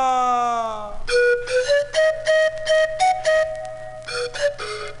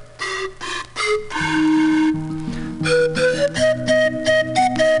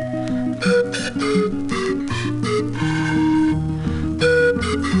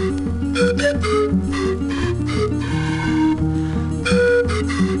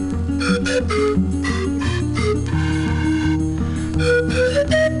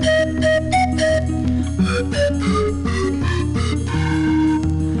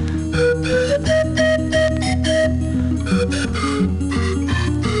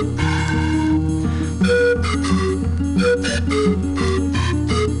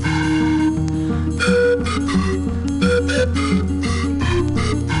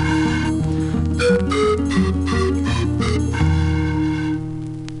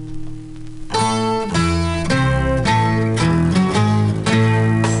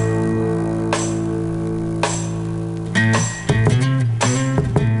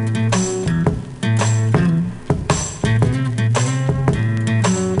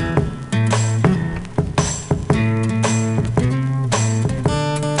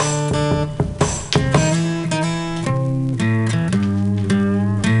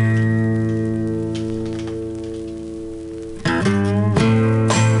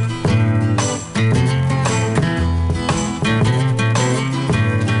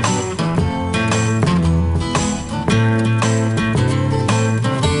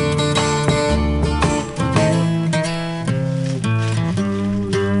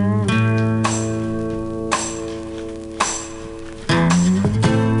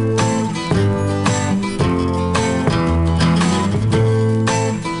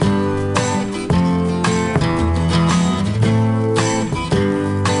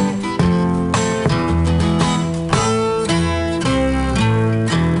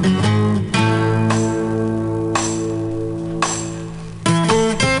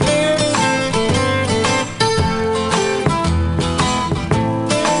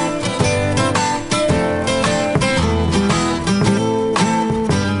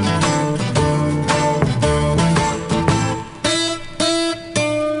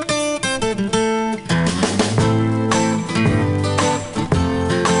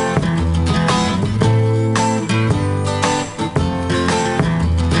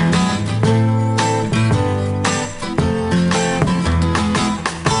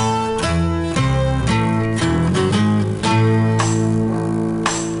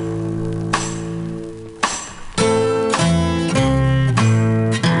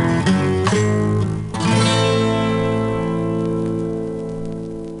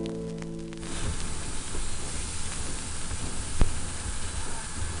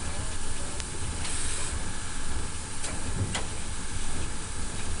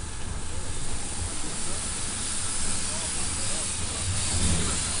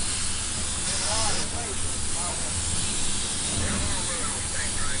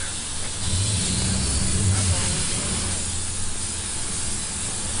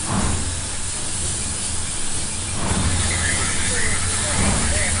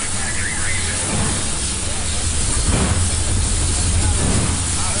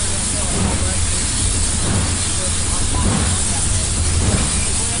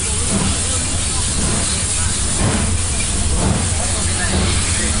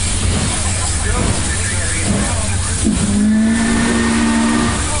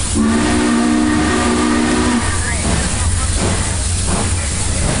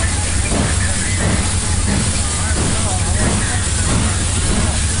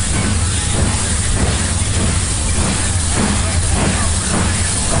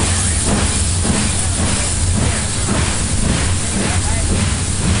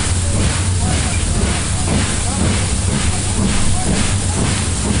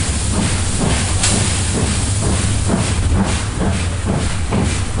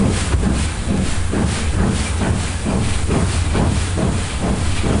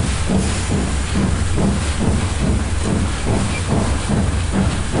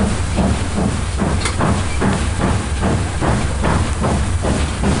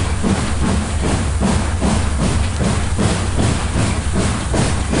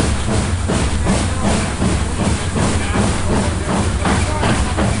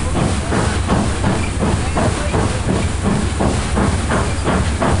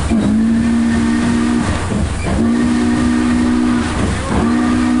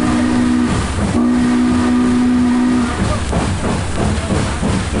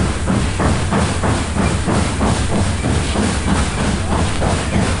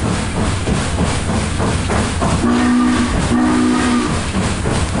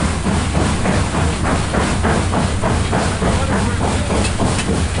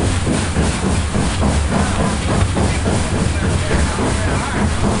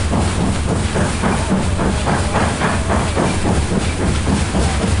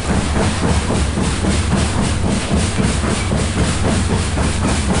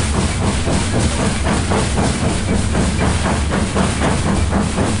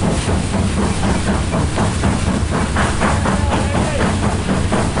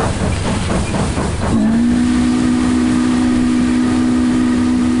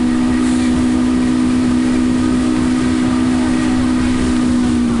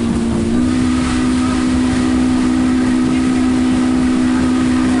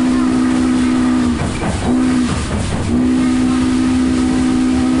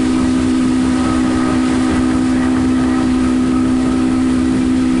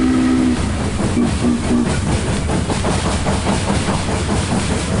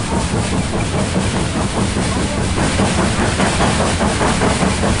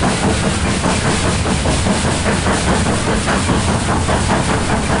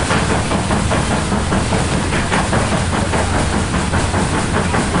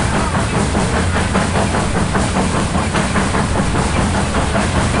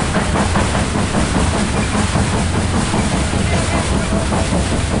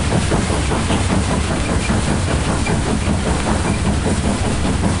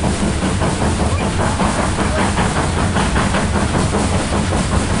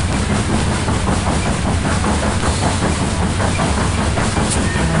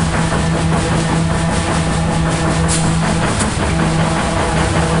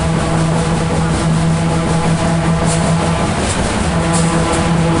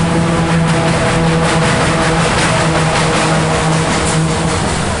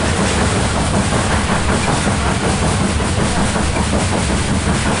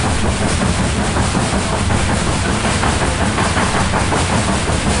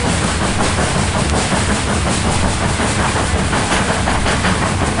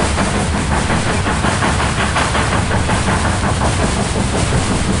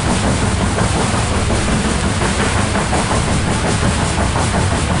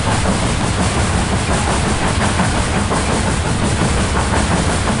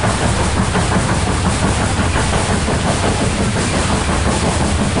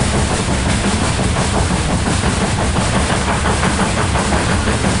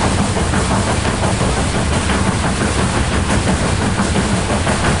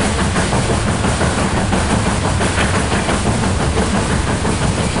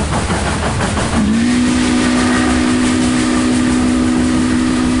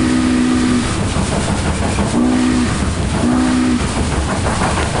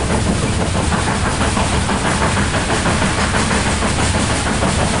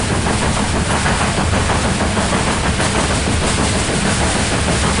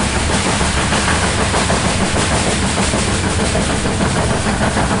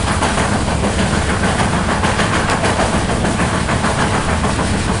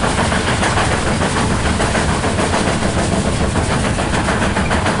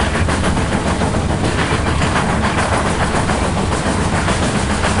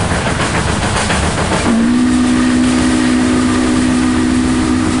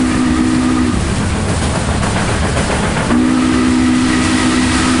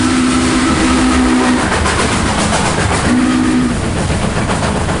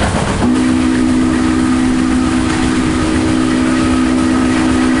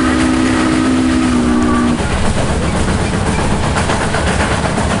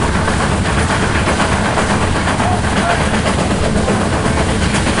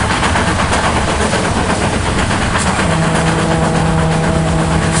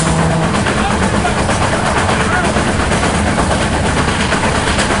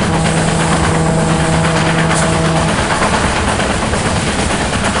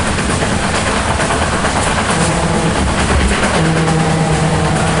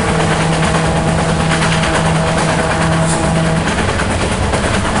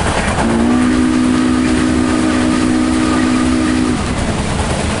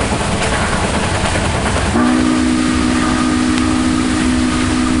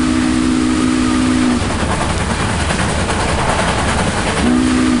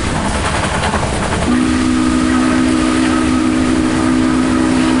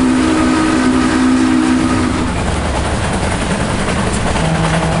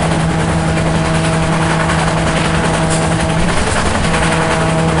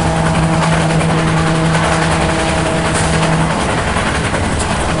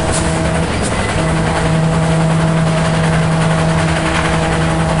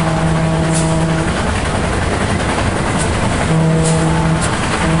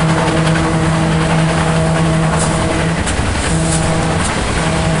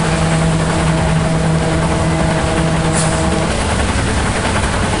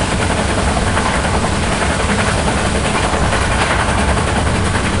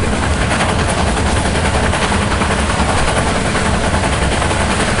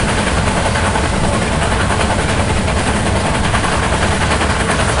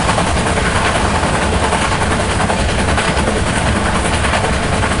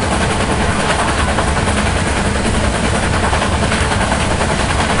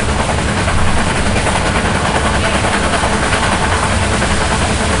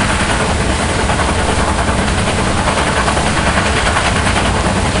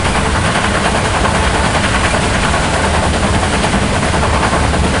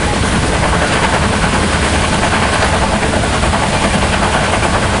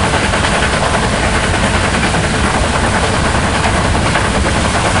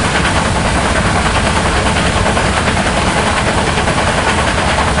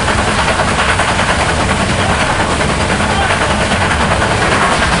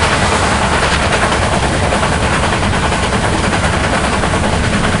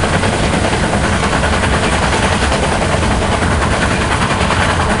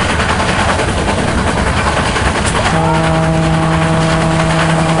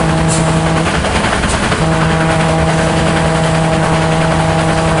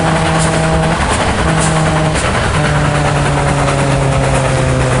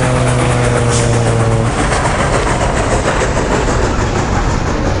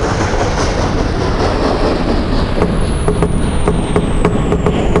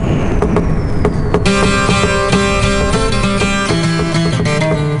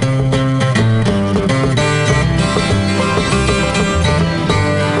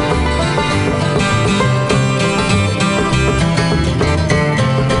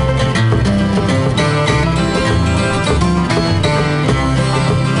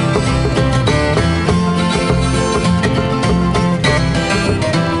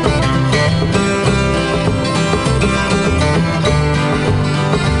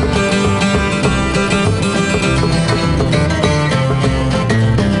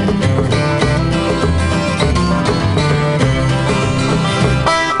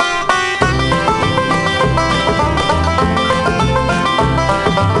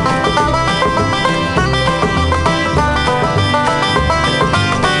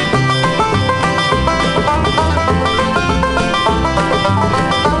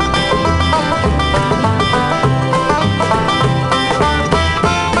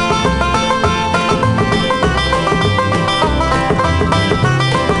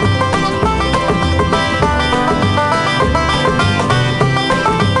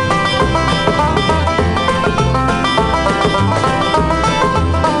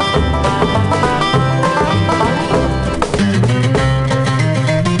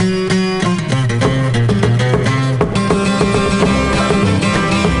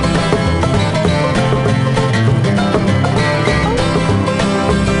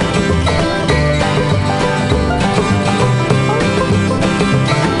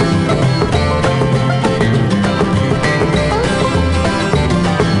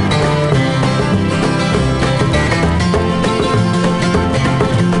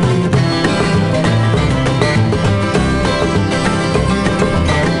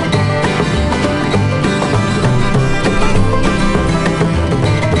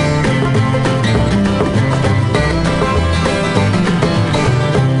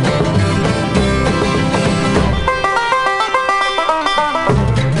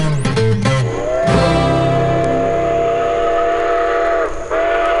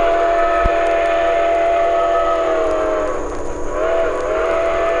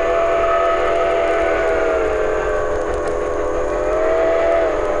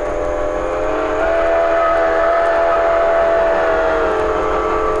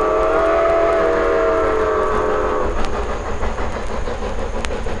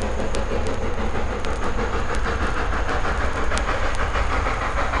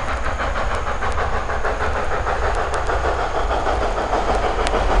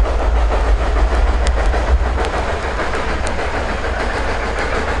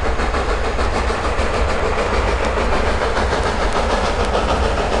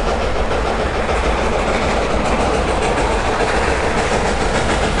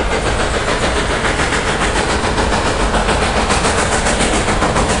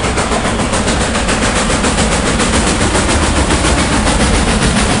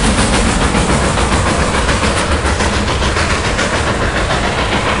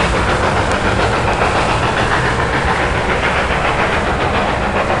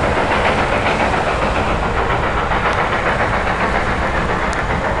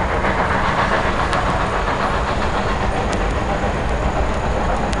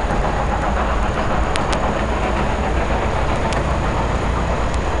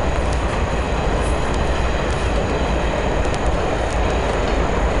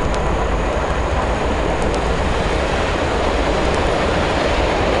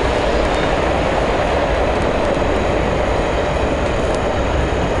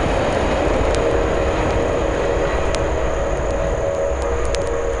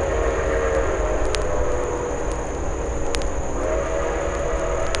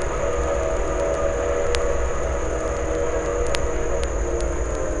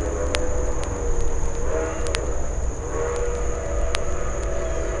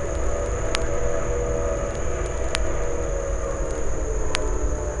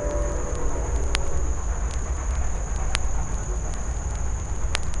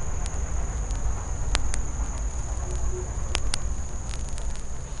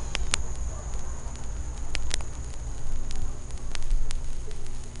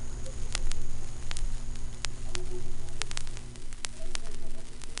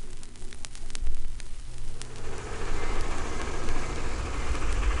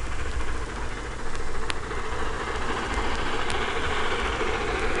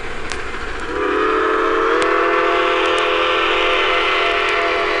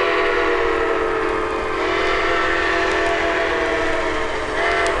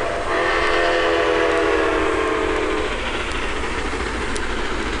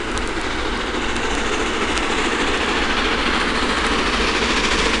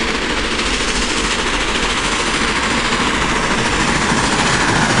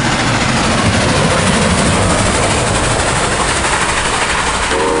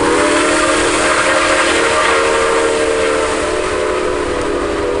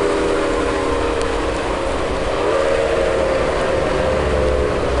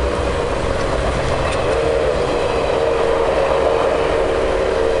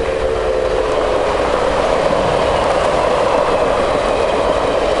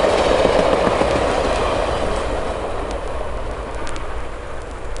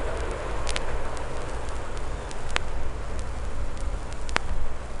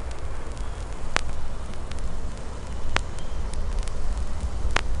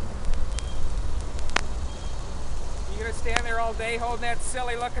 gonna stand there all day holding that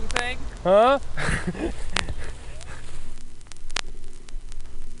silly looking thing? Huh?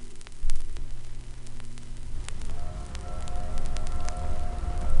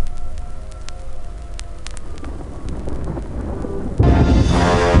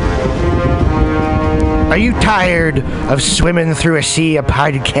 Are you tired of swimming through a sea of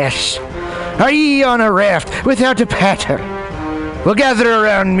podcasts? Are ye on a raft without a paddle? Well, gather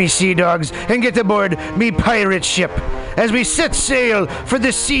around me, sea dogs, and get aboard me pirate ship as we set sail for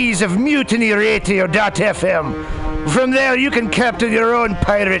the seas of MutinyRadio.fm. From there, you can captain your own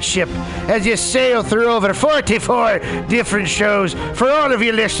pirate ship as you sail through over 44 different shows for all of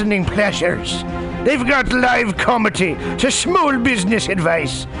your listening pleasures. They've got live comedy to small business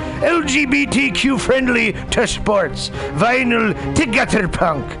advice, LGBTQ friendly to sports, vinyl to gutter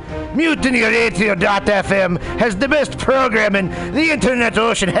punk. MutinyRadio.fm has the best programming the internet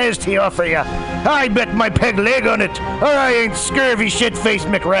ocean has to offer you. I bet my peg leg on it, or I ain't scurvy shit-faced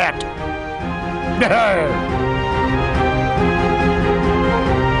McRat.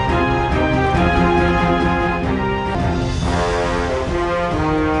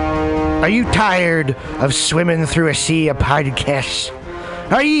 Are you tired of swimming through a sea of podcasts?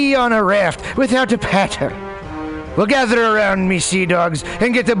 Are ye on a raft without a paddle? Well, gather around me, sea dogs,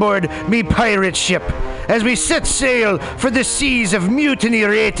 and get aboard me pirate ship as we set sail for the seas of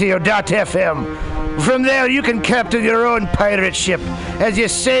MutinyRadio.fm. From there, you can captain your own pirate ship as you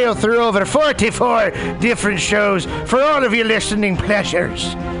sail through over 44 different shows for all of your listening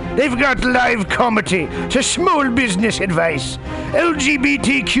pleasures. They've got live comedy to small business advice,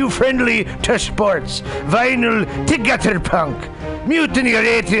 LGBTQ friendly to sports, vinyl to gutter punk.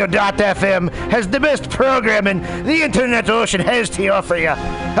 MutinyRadio.fm has the best programming the internet ocean has to offer you.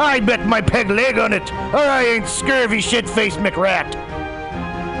 I bet my peg leg on it, or I ain't scurvy shit-faced McRat.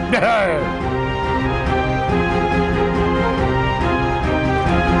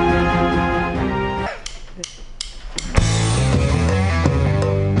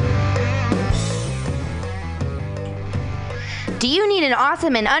 Do you need an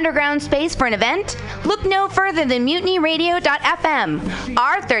awesome and underground space for an event? Look no further than MutinyRadio.fm.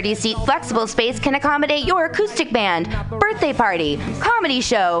 Our 30-seat flexible space can accommodate your acoustic band, birthday party, comedy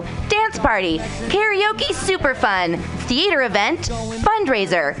show, dance party, karaoke super fun, theater event,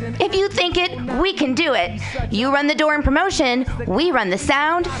 fundraiser. If you think it, we can do it. You run the door and promotion, we run the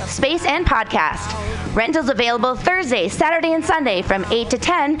sound, space, and podcast. Rentals available Thursday, Saturday, and Sunday from 8 to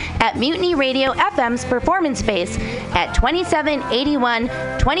 10 at Mutiny Radio FM's performance space at 2781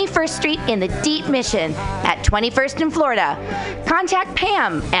 21st Street in the Deep Mission at 21st in Florida. Contact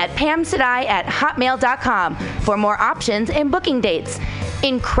Pam at pamsadai@hotmail.com for more options and booking dates.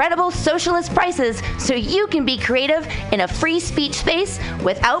 Incredible socialist prices so you can be creative in a free speech space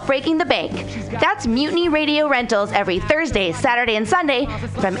without breaking the bank. That's Mutiny Radio Rentals every Thursday, Saturday, and Sunday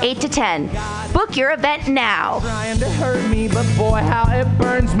from 8 to 10. Book your event now. Trying to hurt me, but boy, how it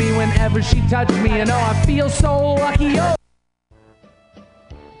burns me whenever she touches me, and oh, I feel so lucky. Oh.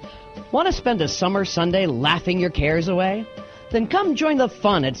 Want to spend a summer Sunday laughing your cares away? Then come join the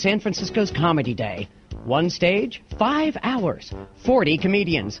fun at San Francisco's Comedy Day. One stage, 5 hours, 40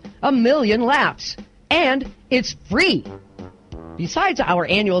 comedians, 1 million laughs, and it's free. Besides our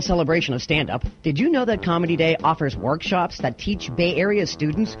annual celebration of stand-up, did you know that Comedy Day offers workshops that teach Bay Area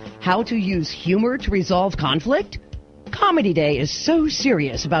students how to use humor to resolve conflict? Comedy Day is so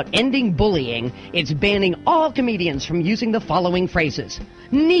serious about ending bullying, it's banning all comedians from using the following phrases: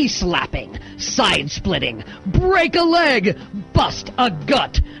 knee slapping, side splitting, break a leg, bust a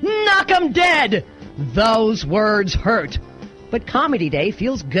gut, knock 'em dead. Those words hurt. But Comedy Day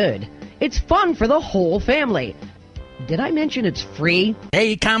feels good. It's fun for the whole family. Did I mention it's free?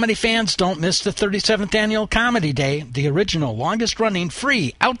 Hey, comedy fans, don't miss the 37th Annual Comedy Day, the original longest-running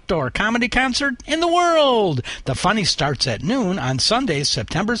free outdoor comedy concert in the world. The Funny starts at noon on Sunday,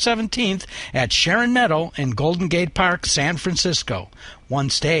 September 17th at Sharon Meadow in Golden Gate Park, San Francisco.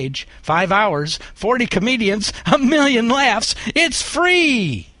 One stage, 5 hours, 40 comedians, 1 million laughs. It's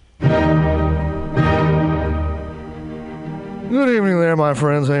free! Good evening there, my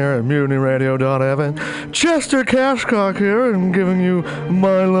friends here at MutinyRadio.fm. Chester Cashcock here, and giving you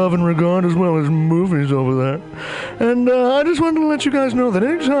my love and regard as well as movies over there. And I just wanted to let you guys know that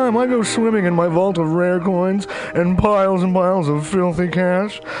anytime I go swimming in my vault of rare coins and piles of filthy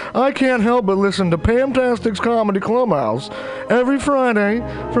cash, I can't help but listen to Pamtastic's Comedy Clubhouse every Friday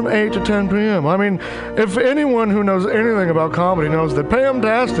from 8 to 10 p.m. I mean, if anyone who knows anything about comedy knows that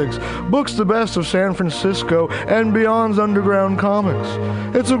Pamtastic's books the best of San Francisco and beyond's underground underground comics.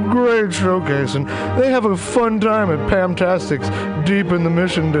 It's a great showcase, and they have a fun time at Pamtastic's deep in the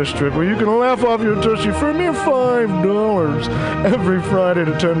Mission District, where you can laugh off your tushy for a mere $5 every Friday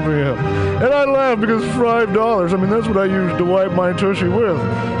to 10 p.m. And I laugh because $5, I mean, that's what I use to wipe my tushy with.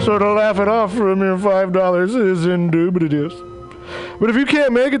 So to laugh it off for a mere $5 is indubitious. But if you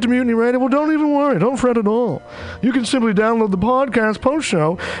can't make it to Mutiny Radio, well, don't even worry. Don't fret at all. You can simply download the podcast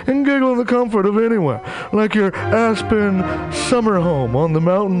post-show and giggle in the comfort of anywhere, like your Aspen summer home on the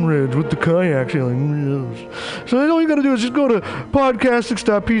mountain ridge with the kayak feeling. So all you got to do is just go to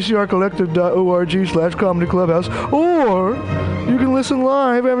podcastics.pcrcollective.org/comedy clubhouse, or you can listen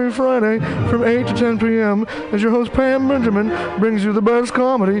live every Friday from 8 to 10 p.m. as your host Pam Benjamin brings you the best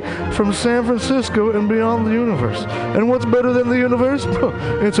comedy from San Francisco and beyond the universe. And what's better than the universe?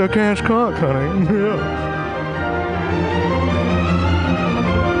 It's a cash cock, honey. Yeah.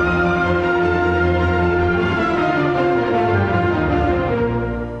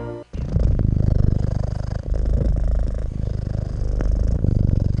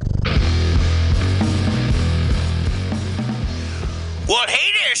 Well,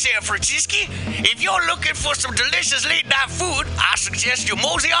 hey there, San Francisco. If you're looking for some delicious late-night food, I suggest you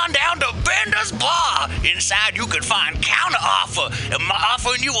mosey on down to Bender's Bar. Inside, you can find counter offer,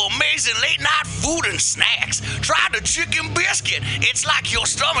 offering you amazing late-night food and snacks. Try the chicken biscuit. It's like your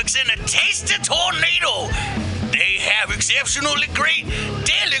stomach's in a tasty tornado. They have exceptionally great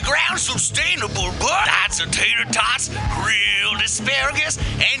daily ground sustainable lots of tater tots, grilled asparagus,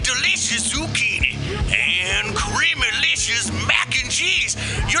 and delicious zucchini, and creamy-licious mac and cheese.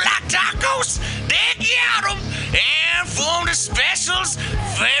 You like tacos? They got them. And from the specials,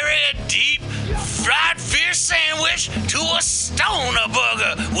 very deep fried fish sandwich to a stoner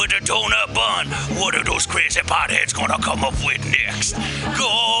burger with a donut bun. What are those crazy potheads gonna come up with next?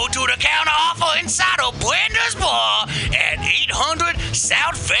 Go to the counter offer inside of Bender's Bar at 800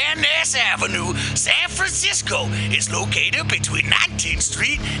 South Van Ness Avenue, San Francisco. It's located between 19th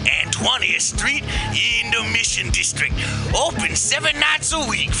Street and 20th Street in the Mission District. Open 7 nights a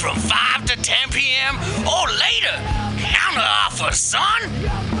week from 5 to 10 p.m. or later. Counter offer, son.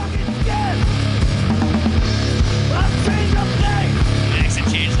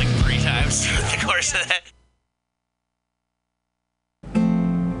 Accent changed like 3 times throughout the course of that.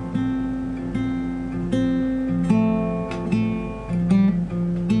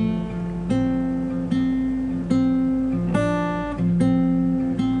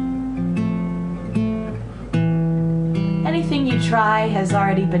 Anything you try has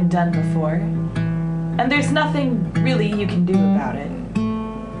already been done before, and there's nothing really you can do about it.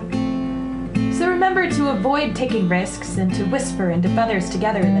 So remember to avoid taking risks and to whisper into feathers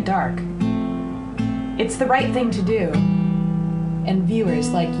together in the dark. It's the right thing to do, and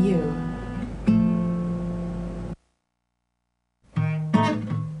viewers like you.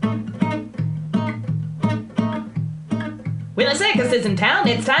 When a circus is in town,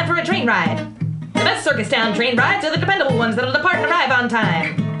 it's time for a train ride. The best circus town train rides are the dependable ones that'll depart and arrive on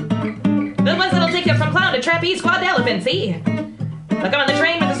time. The ones that'll take you from clown to trapeze, quad to elephant, see? They'll come on the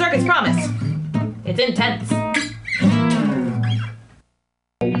train with the circus promise. It's intense.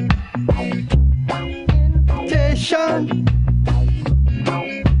 Vacation.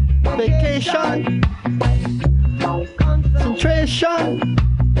 Vacation. Concentration.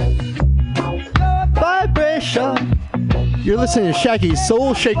 Vibration. You're listening to Shaggy's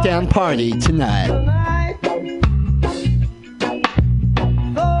Soul Shakedown Party tonight.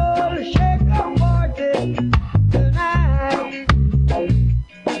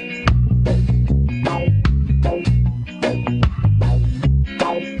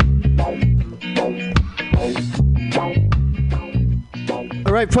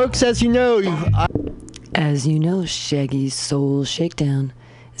 All right, folks, as you know, Shaggy's Soul Shakedown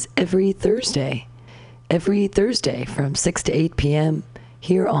is every Thursday from 6 to 8 p.m.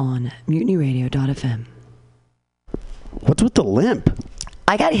 here on MutinyRadio.fm. What's with the limp?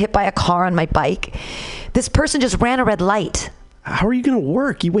 I got hit by a car on my bike. This person just ran a red light. How are you going to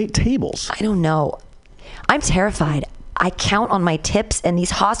work? You wait tables. I don't know. I'm terrified. I count on my tips, and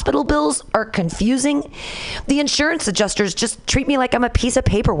these hospital bills are confusing. The insurance adjusters just treat me like I'm a piece of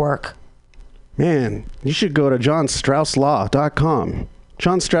paperwork. Man, you should go to johnstrausslaw.com.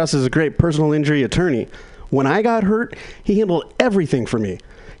 John Strauss is a great personal injury attorney. When I got hurt, he handled everything for me.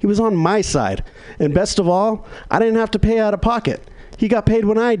 He was on my side. And best of all, I didn't have to pay out of pocket. He got paid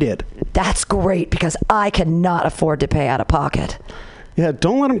when I did. That's great, because I cannot afford to pay out of pocket. Yeah,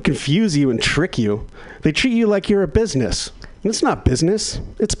 don't let them confuse you and trick you. They treat you like you're a business. And it's not business.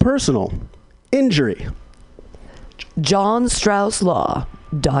 It's personal. Injury.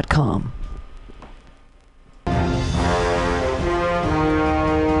 johnstrausslaw.com.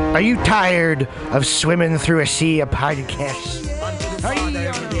 Are you tired of swimming through a sea of podcasts?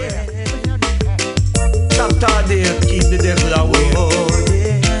 Chapter there, keep the devil away.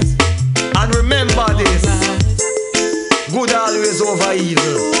 And remember this: good always over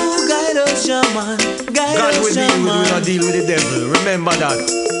evil. Guide us, shaman. God will deal with you, not deal with the devil. Remember that.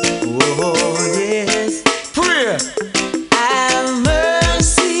 Oh, yes. Pray. Have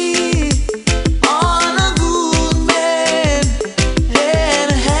mercy on a good man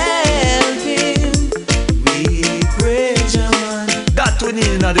and help him. We pray, shaman. That we need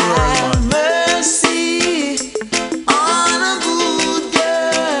in the world, man. Have mercy on a good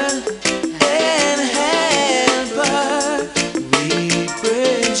girl and help her. We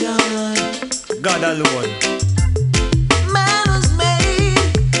pray, shaman. God alone.